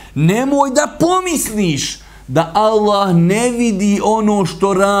الظَّالِمُونَ. Nemoj da pomisliš da Allah ne vidi ono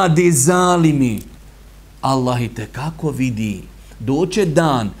što rade zalimi. Allah i tekako vidi. Doće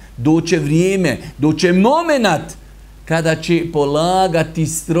dan, doće vrijeme, doće momenat kada će polagati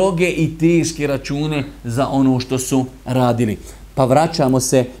stroge i teške račune za ono što su radili. Pa vraćamo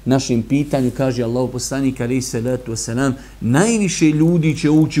se našim pitanju, kaže Allah poslanik alejhi salatu vesselam, najviše ljudi će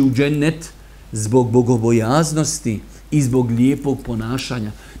ući u džennet zbog bogobojaznosti i zbog lijepog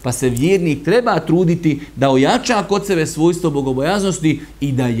ponašanja. Pa se vjernik treba truditi da ojača kod sebe svojstvo bogobojaznosti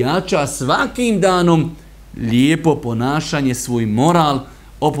i da jača svakim danom lijepo ponašanje, svoj moral,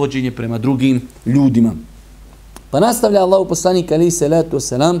 ophođenje prema drugim ljudima. Pa nastavlja Allah poslanik alejhi salatu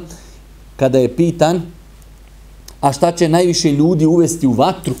vesselam kada je pitan a šta će najviše ljudi uvesti u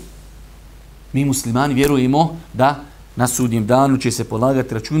vatru? Mi muslimani vjerujemo da na sudnjem danu će se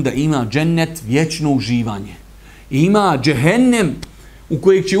polagati račun da ima džennet vječno uživanje. I ima džehennem u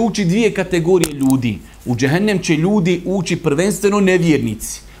kojeg će ući dvije kategorije ljudi. U džehennem će ljudi ući prvenstveno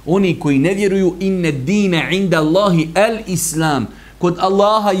nevjernici. Oni koji ne vjeruju inne dine inda Allahi el islam. Kod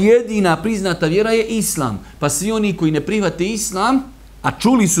Allaha jedina priznata vjera je islam. Pa svi oni koji ne prihvate islam, a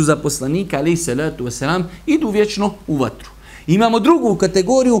čuli su za poslanika alejhi salatu vesselam, idu vječno u vatru. Imamo drugu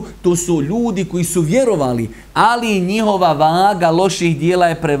kategoriju, to su ljudi koji su vjerovali, ali njihova vaga loših dijela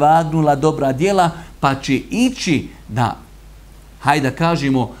je prevagnula dobra dijela, pa će ići da, hajde da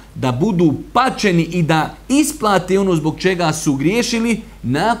kažemo, da budu pačeni i da isplate ono zbog čega su griješili,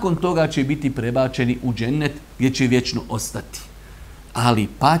 nakon toga će biti prebačeni u džennet gdje će vječno ostati. Ali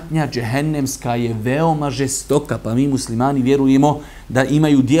patnja džehennemska je veoma žestoka, pa mi muslimani vjerujemo da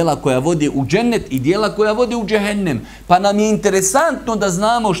imaju dijela koja vode u džennet i dijela koja vode u džehennem. Pa nam je interesantno da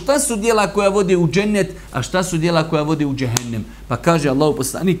znamo šta su dijela koja vode u džennet, a šta su dijela koja vode u džehennem. Pa kaže Allahu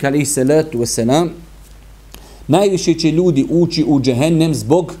poslanik alejhi salatu vesselam, najviše će ljudi ući u džehennem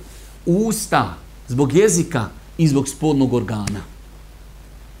zbog usta, zbog jezika i zbog spolnog organa.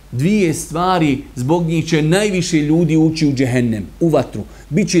 Dvije stvari, zbog njih će najviše ljudi ući u džehennem, u vatru.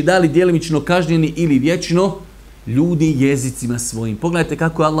 Biće da li djelimično kažnjeni ili vječno, ljudi jezicima svojim. Pogledajte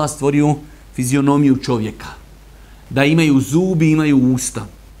kako je Allah stvorio fizionomiju čovjeka. Da imaju zubi, imaju usta.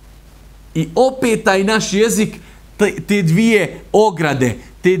 I opet taj naš jezik, te dvije ograde,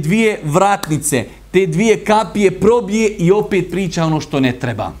 te dvije vratnice, te dvije kapije probije i opet priča ono što ne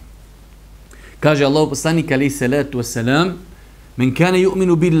treba. Kaže Allah poslanik alejhi salatu vesselam, men kana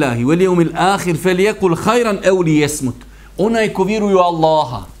yu'minu billahi wal yawmil akhir falyaqul khayran aw liyasmut. Onaj ko vjeruje u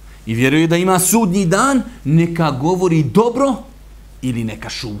Allaha i vjeruje da ima sudnji dan, neka govori dobro ili neka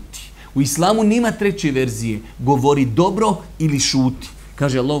šuti. U islamu nema treće verzije, govori dobro ili šuti.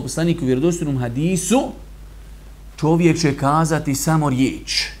 Kaže Allah poslanik u vjerodostojnom hadisu, čovjek će kazati samo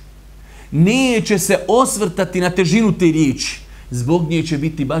riječ. Neće se osvrtati na težinu te riječi. Zbog nje će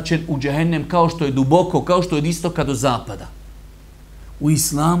biti bačen u džehennem kao što je duboko, kao što je od istoka do zapada. U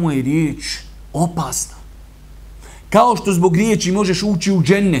islamu je riječ opasna. Kao što zbog riječi možeš ući u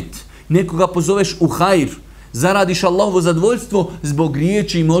džennet, nekoga pozoveš u hajr, zaradiš Allahovo zadovoljstvo, zbog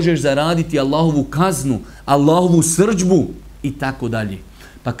riječi možeš zaraditi Allahovu kaznu, Allahovu srdžbu i tako dalje.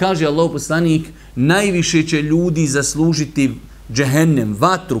 Pa kaže Allahov poslanik, najviše će ljudi zaslužiti džehennem,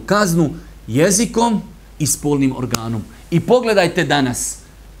 vatru, kaznu jezikom i spolnim organom. I pogledajte danas,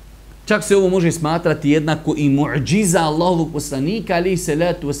 čak se ovo može smatrati jednako i mu'džiza Allahovog poslanika, alejhi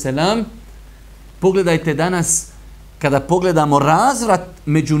salatu vesselam. Pogledajte danas, kada pogledamo razvrat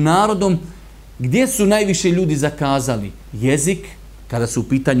među narodom, gdje su najviše ljudi zakazali? Jezik, kada su u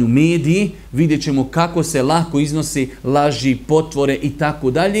pitanju mediji, vidjet ćemo kako se lako iznosi laži, potvore i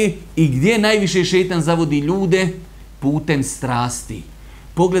tako dalje. I gdje najviše šejtan zavodi ljude? Putem strasti.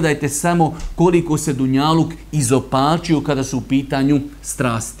 Pogledajte samo koliko se dunjaluk izopačio kada su u pitanju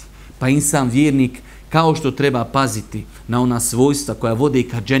strasti. Pa insan vjernik, kao što treba paziti na ona svojstva koja vode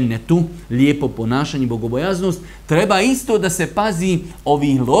ka džennetu, lijepo ponašanje, bogobojaznost, treba isto da se pazi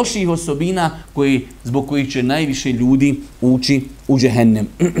ovih loših osobina zbog kojih će najviše ljudi ući u džehennem.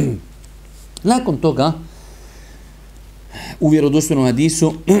 Nakon toga, u vjerodostojnom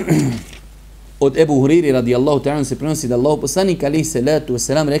hadisu od Ebu Huriri radijallahu ta'ala se prenosi da Allahov poslanik alejhi salatu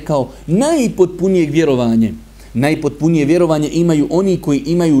vesselam rekao, najpotpunije vjerovanje imaju oni koji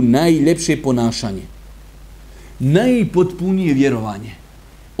imaju najljepše ponašanje. Najpotpunije vjerovanje.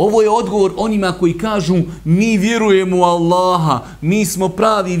 Ovo je odgovor onima koji kažu mi vjerujemo u Allaha, mi smo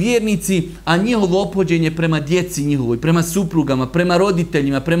pravi vjernici, a njihovo ophođenje prema djeci njihovoj, prema suprugama, prema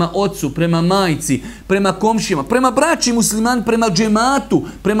roditeljima, prema ocu, prema majci, prema komšijama, prema braći musliman, prema džematu,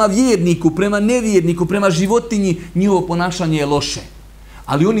 prema vjerniku, prema nevjerniku, prema životinji, njihovo ponašanje je loše.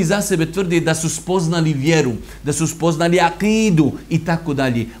 Ali oni za sebe tvrde da su spoznali vjeru, da su spoznali akidu i tako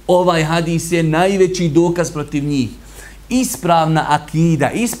dalje. Ovaj hadis je najveći dokaz protiv njih. Ispravna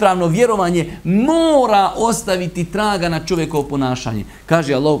akida, ispravno vjerovanje mora ostaviti traga na čovjekovo ponašanje.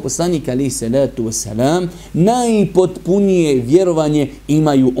 Kaže Allahov poslanik alejhi salatu vesselam, najpotpunije vjerovanje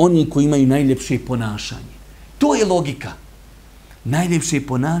imaju oni koji imaju najljepše ponašanje. To je logika. Najljepše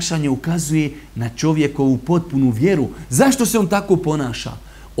ponašanje ukazuje na čovjekovu potpunu vjeru. Zašto se on tako ponaša?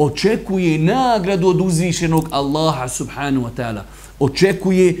 Očekuje nagradu od uzvišenog Allaha subhanahu wa ta'ala.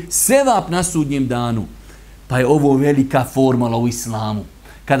 Očekuje sevap na sudnjem danu. Pa je ovo velika formula u islamu.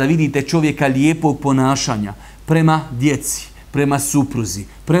 Kada vidite čovjeka lijepog ponašanja prema djeci, prema supruzi,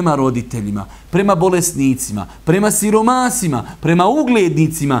 prema roditeljima, prema bolesnicima, prema siromasima, prema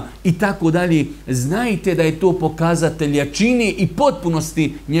uglednicima i tako dalje, znajte da je to pokazatelj jačine i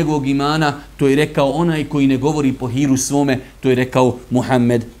potpunosti njegovog imana. To je rekao onaj koji ne govori po hiru svome, to je rekao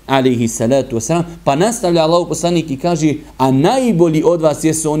Muhammed alejhi salatu vesselam. Pa nastavlja Allahov poslanik i kaže, a najbolji od vas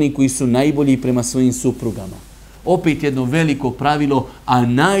jesu oni koji su najbolji prema svojim suprugama. Opet jedno veliko pravilo, a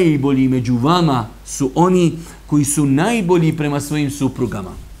najbolji među vama su oni koji su najbolji prema svojim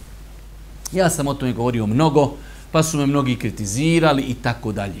suprugama. Ja sam o tome govorio mnogo, pa su me mnogi kritizirali i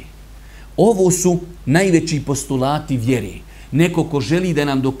tako dalje. Ovo su najveći postulati vjere. Neko ko želi da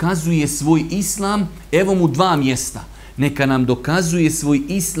nam dokazuje svoj islam, evo mu dva mjesta. Neka nam dokazuje svoj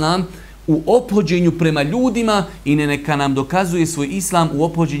islam u ophođenju prema ljudima i neka nam dokazuje svoj islam u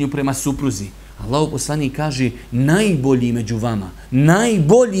ophođenju prema supruzi. Allahov poslanik kaže, najbolji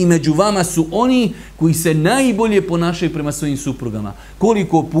među vama su oni koji se najbolje ponašaju prema svojim suprugama.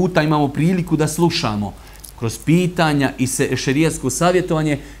 Koliko puta imamo priliku da slušamo kroz pitanja i šerijatsko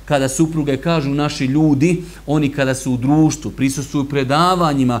savjetovanje, kada supruge kažu naši ljudi, oni kada su u društvu, prisustvuju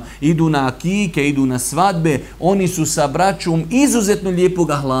predavanjima, idu na akike, idu na svadbe, oni su sa braćom izuzetno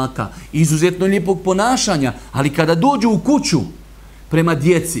lijepog ahlaka, izuzetno lijepog ponašanja, ali kada dođu u kuću, prema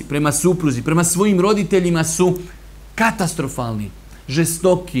djeci, prema supruzi, prema svojim roditeljima su katastrofalni,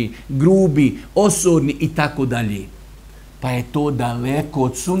 žestoki, grubi, osorni i tako dalje. Pa je to daleko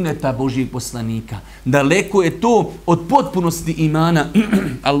od sunneta Božijeg poslanika. Daleko je to od potpunosti imana.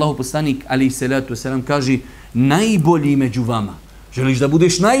 Allahov poslanik, alejhi salatu vesselam, kaže, najbolji među vama. Želiš da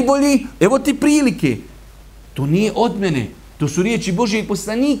budeš najbolji? Evo ti prilike. To nije od mene. To su riječi Božijeg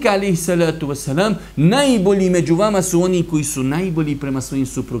poslanika, alejhi salatu vesselam, najbolji među vama su oni koji su najbolji prema svojim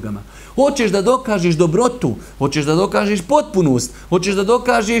suprugama. Hoćeš da dokažeš dobrotu, hoćeš da dokažeš potpunost, hoćeš da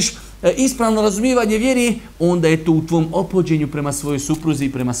dokažeš ispravno razumijevanje vjeri, onda je to u tvom ophođenju prema svojoj supruzi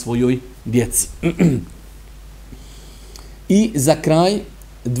i prema svojoj djeci. I za kraj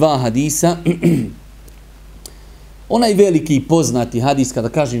dva hadisa. Onaj veliki poznati hadis, kada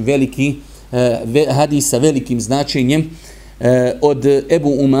kažem veliki, hadis sa velikim značenjem, od Ebu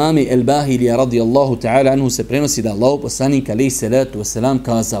Umami el-Bahilija radijallahu ta'ala anhu se prenosi da Allahov poslanik alejhi salatu vesselam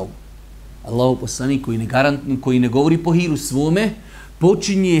kazao, Allahov poslanik koji ne govori po hiru svome,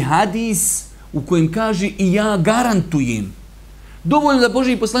 počinje hadis u kojem kaže i ja garantujem. Dovoljno da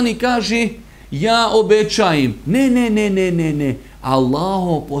Božji poslanik kaže ja obećajem. Ne.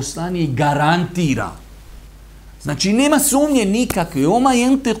 Allahov poslanik garantira. Znači nema sumnje nikakve. Oma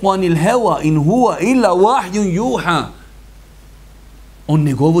yantiqu anil hawa in huwa illa wahyun yuha. On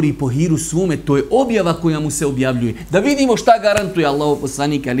ne govori po hiru svome, to je objava koja mu se objavljuje. Da vidimo šta garantuje Allahov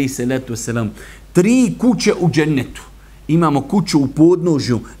poslanik alejhi salatu vesselam. 3 kuće u džennetu. Imamo kuću u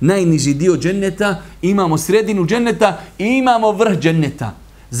podnožju, najniži dio dženneta, imamo sredinu dženneta i imamo vrh dženneta.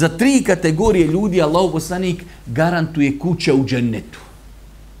 Za 3 kategorije ljudi Allahov poslanik garantuje kuće u džennetu.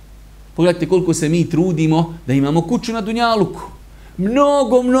 Pogledajte koliko se mi trudimo da imamo kuću na dunjaluku.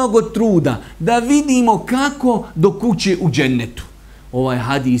 Mnogo truda da vidimo kako do kuće u džennetu. Ovaj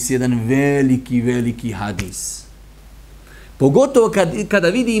hadis je jedan veliki hadis. Pogotovo kada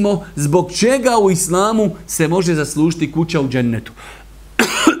vidimo zbog čega u islamu se može zaslužiti kuća u džennetu.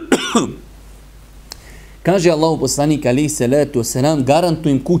 Kaže Allahov poslanik alejhi salatu vesselam,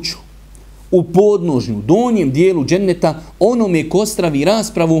 garantujem kuću u podnožju, donjem dijelu dženneta onome ko ostravi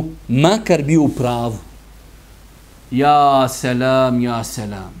raspravu, makar bio u pravu. Ja selam.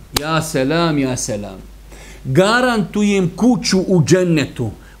 Garantujem kuću u džennetu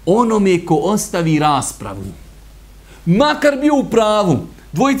onome ko ostavi raspravu. Makar bio u pravu.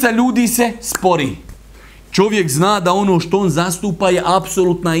 Dvojica ljudi se spori. Čovjek zna da ono što on zastupa je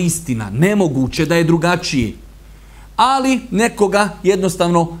apsolutna istina. Nemoguće da je drugačije. Ali nekoga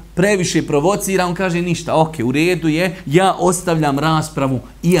jednostavno previše provocira. On kaže ništa, ok, u redu je, ja ostavljam raspravu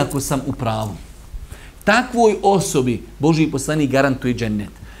iako sam u pravu. Takvoj osobi Božji poslanik garantuje džennet.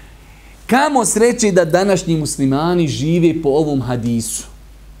 Kamo sreće da današnji muslimani žive po ovom hadisu.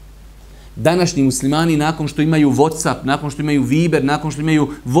 Današnji muslimani nakon što imaju WhatsApp, nakon što imaju Viber, nakon što imaju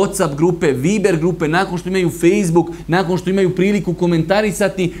WhatsApp grupe, Viber grupe, nakon što imaju Facebook, nakon što imaju priliku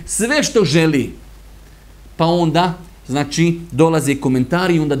komentarisati sve što želi. Pa onda, znači, dolaze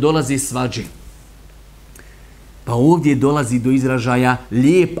komentari i onda dolaze svađe. Pa ovdje dolazi do izražaja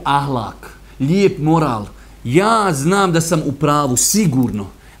lijep ahlak, lijep moral. Ja znam da sam u pravu, sigurno.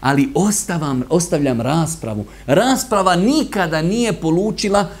 Ali ostavljam raspravu. Rasprava nikada nije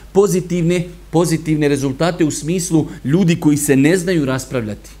polučila pozitivne rezultate u smislu ljudi koji se ne znaju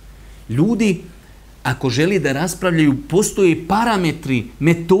raspravljati. Ljudi, ako želi da raspravljaju, postoje parametri,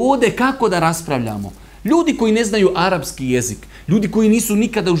 metode kako da raspravljamo. Ljudi koji ne znaju arapski jezik, ljudi koji nisu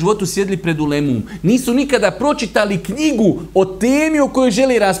nikada u životu sjedli pred ulemom, nisu nikada pročitali knjigu o temi o kojoj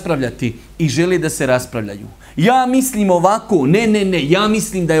žele raspravljati i žele da se raspravljaju. Ja mislim ovako, ne, ja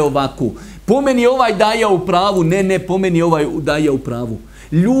mislim da je ovako. Po meni ovaj daja u pravu, ne, po meni ovaj daja u pravu.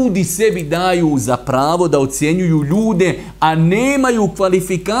 Ljudi sebi daju za pravo da ocjenjuju ljude, a nemaju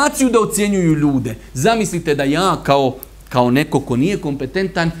kvalifikaciju da ocjenjuju ljude. Zamislite da ja kao neko ko nije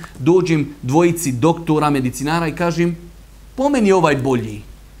kompetentan dođem dvojici doktora, medicinara i kažem po meni ovaj bolji.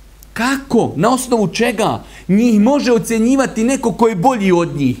 Kako? Na osnovu čega? Njih može ocjenjivati neko ko je bolji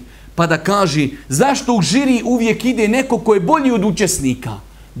od njih. Pa da kaže, zašto u žiri uvijek ide neko ko je bolji od učesnika?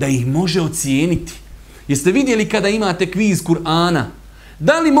 Da ih može ocijeniti. Jeste vidjeli kada imate kviz Kur'ana?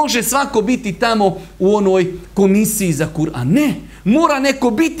 Da li može svako biti tamo u onoj komisiji za Kur'an? Ne. Mora neko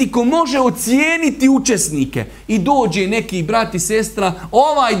biti ko može ocijeniti učesnike. I dođe neki brat i sestra,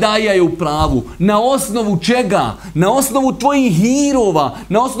 ovaj daja je u pravu. Na osnovu čega? Na osnovu tvojih hirova,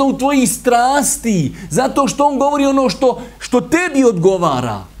 na osnovu tvojih strasti. Zato što on govori ono što tebi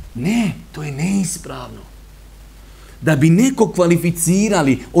odgovara. Ne, to je neispravno. Da bi neko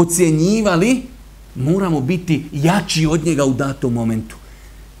kvalificirali, ocjenjivali, moramo biti jači od njega u datom momentu.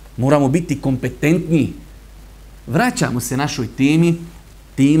 Moramo biti kompetentniji. Vraćamo se našoj temi,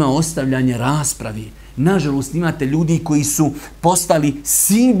 tema ostavljanja raspravi. Nažalost, imate ljudi koji su postali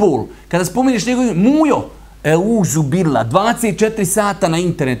simbol. Kada spomeniš njegov Mujo, Euzubila, 24 sata na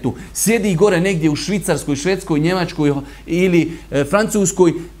internetu, sjedi gore negdje u Švicarskoj, Švedskoj, Njemačkoj ili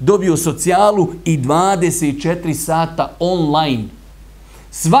Francuskoj, dobio socijalu i 24 sata online.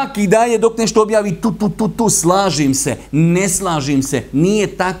 Svaki daje dok nešto objavi tu, slažem se, ne slažem se, nije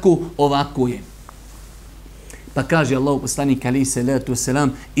tako, ovako je. Pa kaže Allahu poslanik alejhi salatu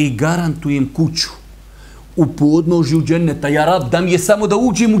vesselam i garantujem kuću u podnožju dženneta. Ja Rab, da mi je samo da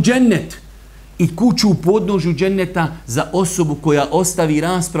uđem u džennet. I kuću u podnožju dženneta za osobu koja ostavi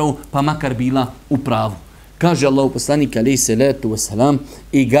raspravu, pa makar bila u pravu. Kaže Allahu poslanik alejhi salatu vesselam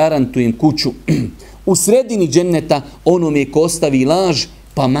i garantujem kuću u sredini dženneta onome ko ostavi laž,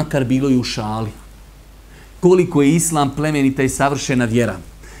 pa makar bilo i u šali. Koliko je islam plemenita i savršena vjera.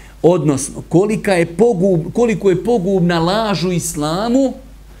 Odnosno, koliko je pogubna laž u islamu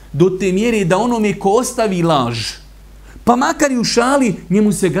do te mjere da onome ko ostavi laž, Pa makar i u šali,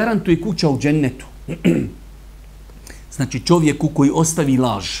 njemu se garantuje kuća u džennetu. Znači čovjeku koji ostavi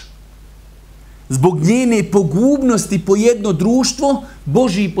laž. Zbog njene pogubnosti po jedno društvo,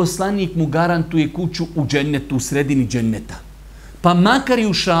 Božji poslanik mu garantuje kuću u džennetu, u sredini dženneta. Pa makar i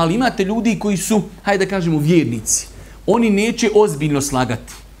u šali. Imate ljudi koji su, hajde da kažemo, vjernici. Oni neće ozbiljno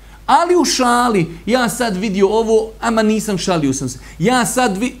slagati. Ali u šali, ja sad vidio ovo, ama nisam, šalio sam se. Ja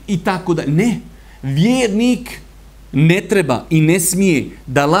sad i tako da. Ne, vjernik ne treba i ne smije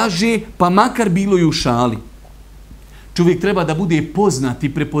da laže, pa makar bilo i u šali. Čovjek treba da bude poznat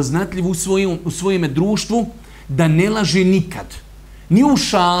i prepoznatljiv u svojeme društvu, da ne laže nikad. Ni u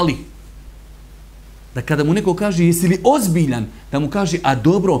šali. Da kada mu neko kaže, jesi li ozbiljan, da mu kaže, a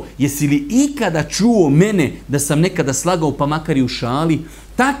dobro, jesi li ikada čuo mene da sam nekada slagao, pa makar i u šali,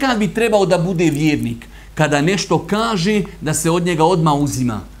 takav bi trebao da bude vjernik. Kada nešto kaže, da se od njega odmah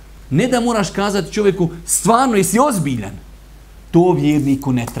uzima. Ne da moraš kazati čovjeku, stvarno, jesi ozbiljan. To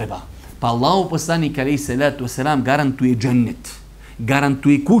vjerniku ne treba. Pa Allahu poslanik alejhi selatu vesselam garantuje džennet.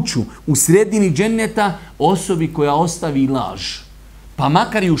 Garantuje kuću u sredini dženneta osobi koja ostavi laž. Pa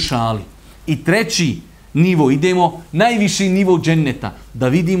makar i u šali. I treći nivo, idemo najviši nivo dženneta, da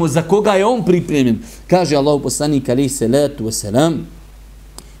vidimo za koga je on pripremljen. Kaže Allahu poslanik alejhi selatu vesselam,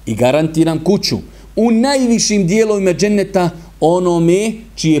 i garantiram kuću u najvišim dijelovima dženneta onome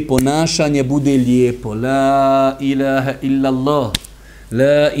čije ponašanje bude lijepo. La ilaha illallah.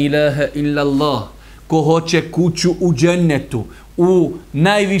 La ilaha illallah. Ko hoće kuću u džennetu, u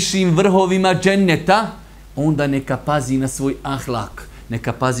najvišim vrhovima dženneta, onda neka pazi na svoj ahlak,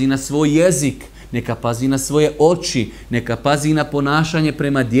 neka pazi na svoj jezik, neka pazi na svoje oči, neka pazi na ponašanje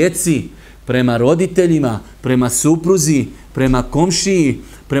prema djeci, prema roditeljima, prema supruzi, prema komšiji,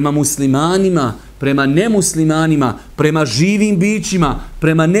 prema muslimanima, prema nemuslimanima, prema živim bićima,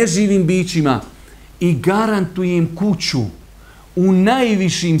 prema neživim bićima. I garantujem kuću u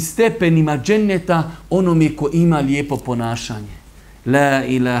najvišim stepenima dženneta onome ko ima lijepo ponašanje. La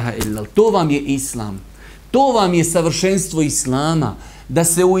ilaha illallah. To vam je islam. To vam je savršenstvo islama. Da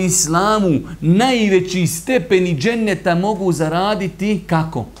se u islamu najveći stepeni dženneta mogu zaraditi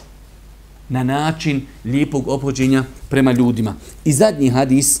kako? Na način lijepog ophođenja prema ljudima. I zadnji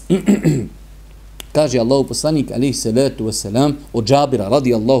hadis kaže Allahu poslanik alejhi salatu vesselam od Džabira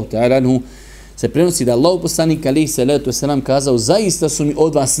radijallahu ta'ala anhu se prenosi da Allahu poslanik alejhi salatu vesselam kazao, zaista su mi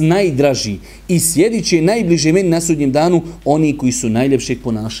od vas najdraži i sjedit će najbliže meni na sudnjem danu oni koji su najljepšeg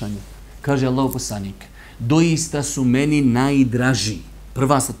ponašanja. Kaže Allahu poslanik, doista su meni najdraži.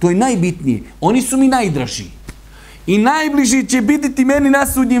 Prva stvar, to je najbitnije. Oni su mi najdraži. I najbliži će biti meni na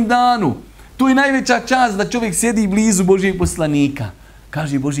sudnjem danu. To je najveća čast da čovjek sjedi blizu Božijeg poslanika.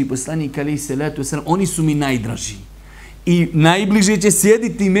 Kaže Božji poslanik alejhi salatu vesselam, oni su mi najdraži. I najbliže će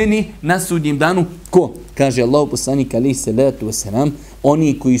sjediti meni na sudnjem danu. Ko? Kaže Allahu poslanik alejhi salatu vesselam,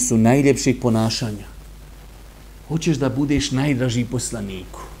 oni koji su najljepšeg ponašanja. Hoćeš da budeš najdraži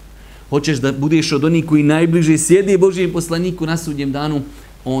poslaniku. Hoćeš da budeš od onih koji najbliže sjede Božijem poslaniku na sudnjem danu,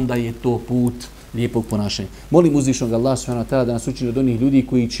 onda je to put lijepog ponašanja. Molim uzvišnog Allah subhanahu wa ta'ala da nas učini od onih ljudi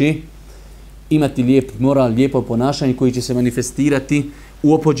koji će imati lijep moral, lijepo ponašanje, koji će se manifestirati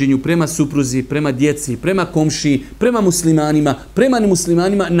u ophođenju prema supruzi, prema djeci, prema komšiji, prema muslimanima, prema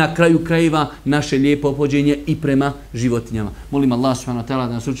nemuslimanima, na kraju krajeva naše lijepo ophođenje i prema životinjama. Molim Allah subhanahu wa ta'ala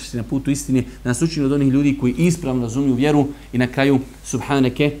da nas učini na putu istine, da nas učini od onih ljudi koji ispravno razumiju vjeru i na kraju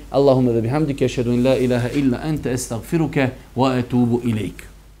subhaneke, Allahumma da bihamdike, ašhadu in la ilaha illa anta astaghfiruke wa atubu ilejk.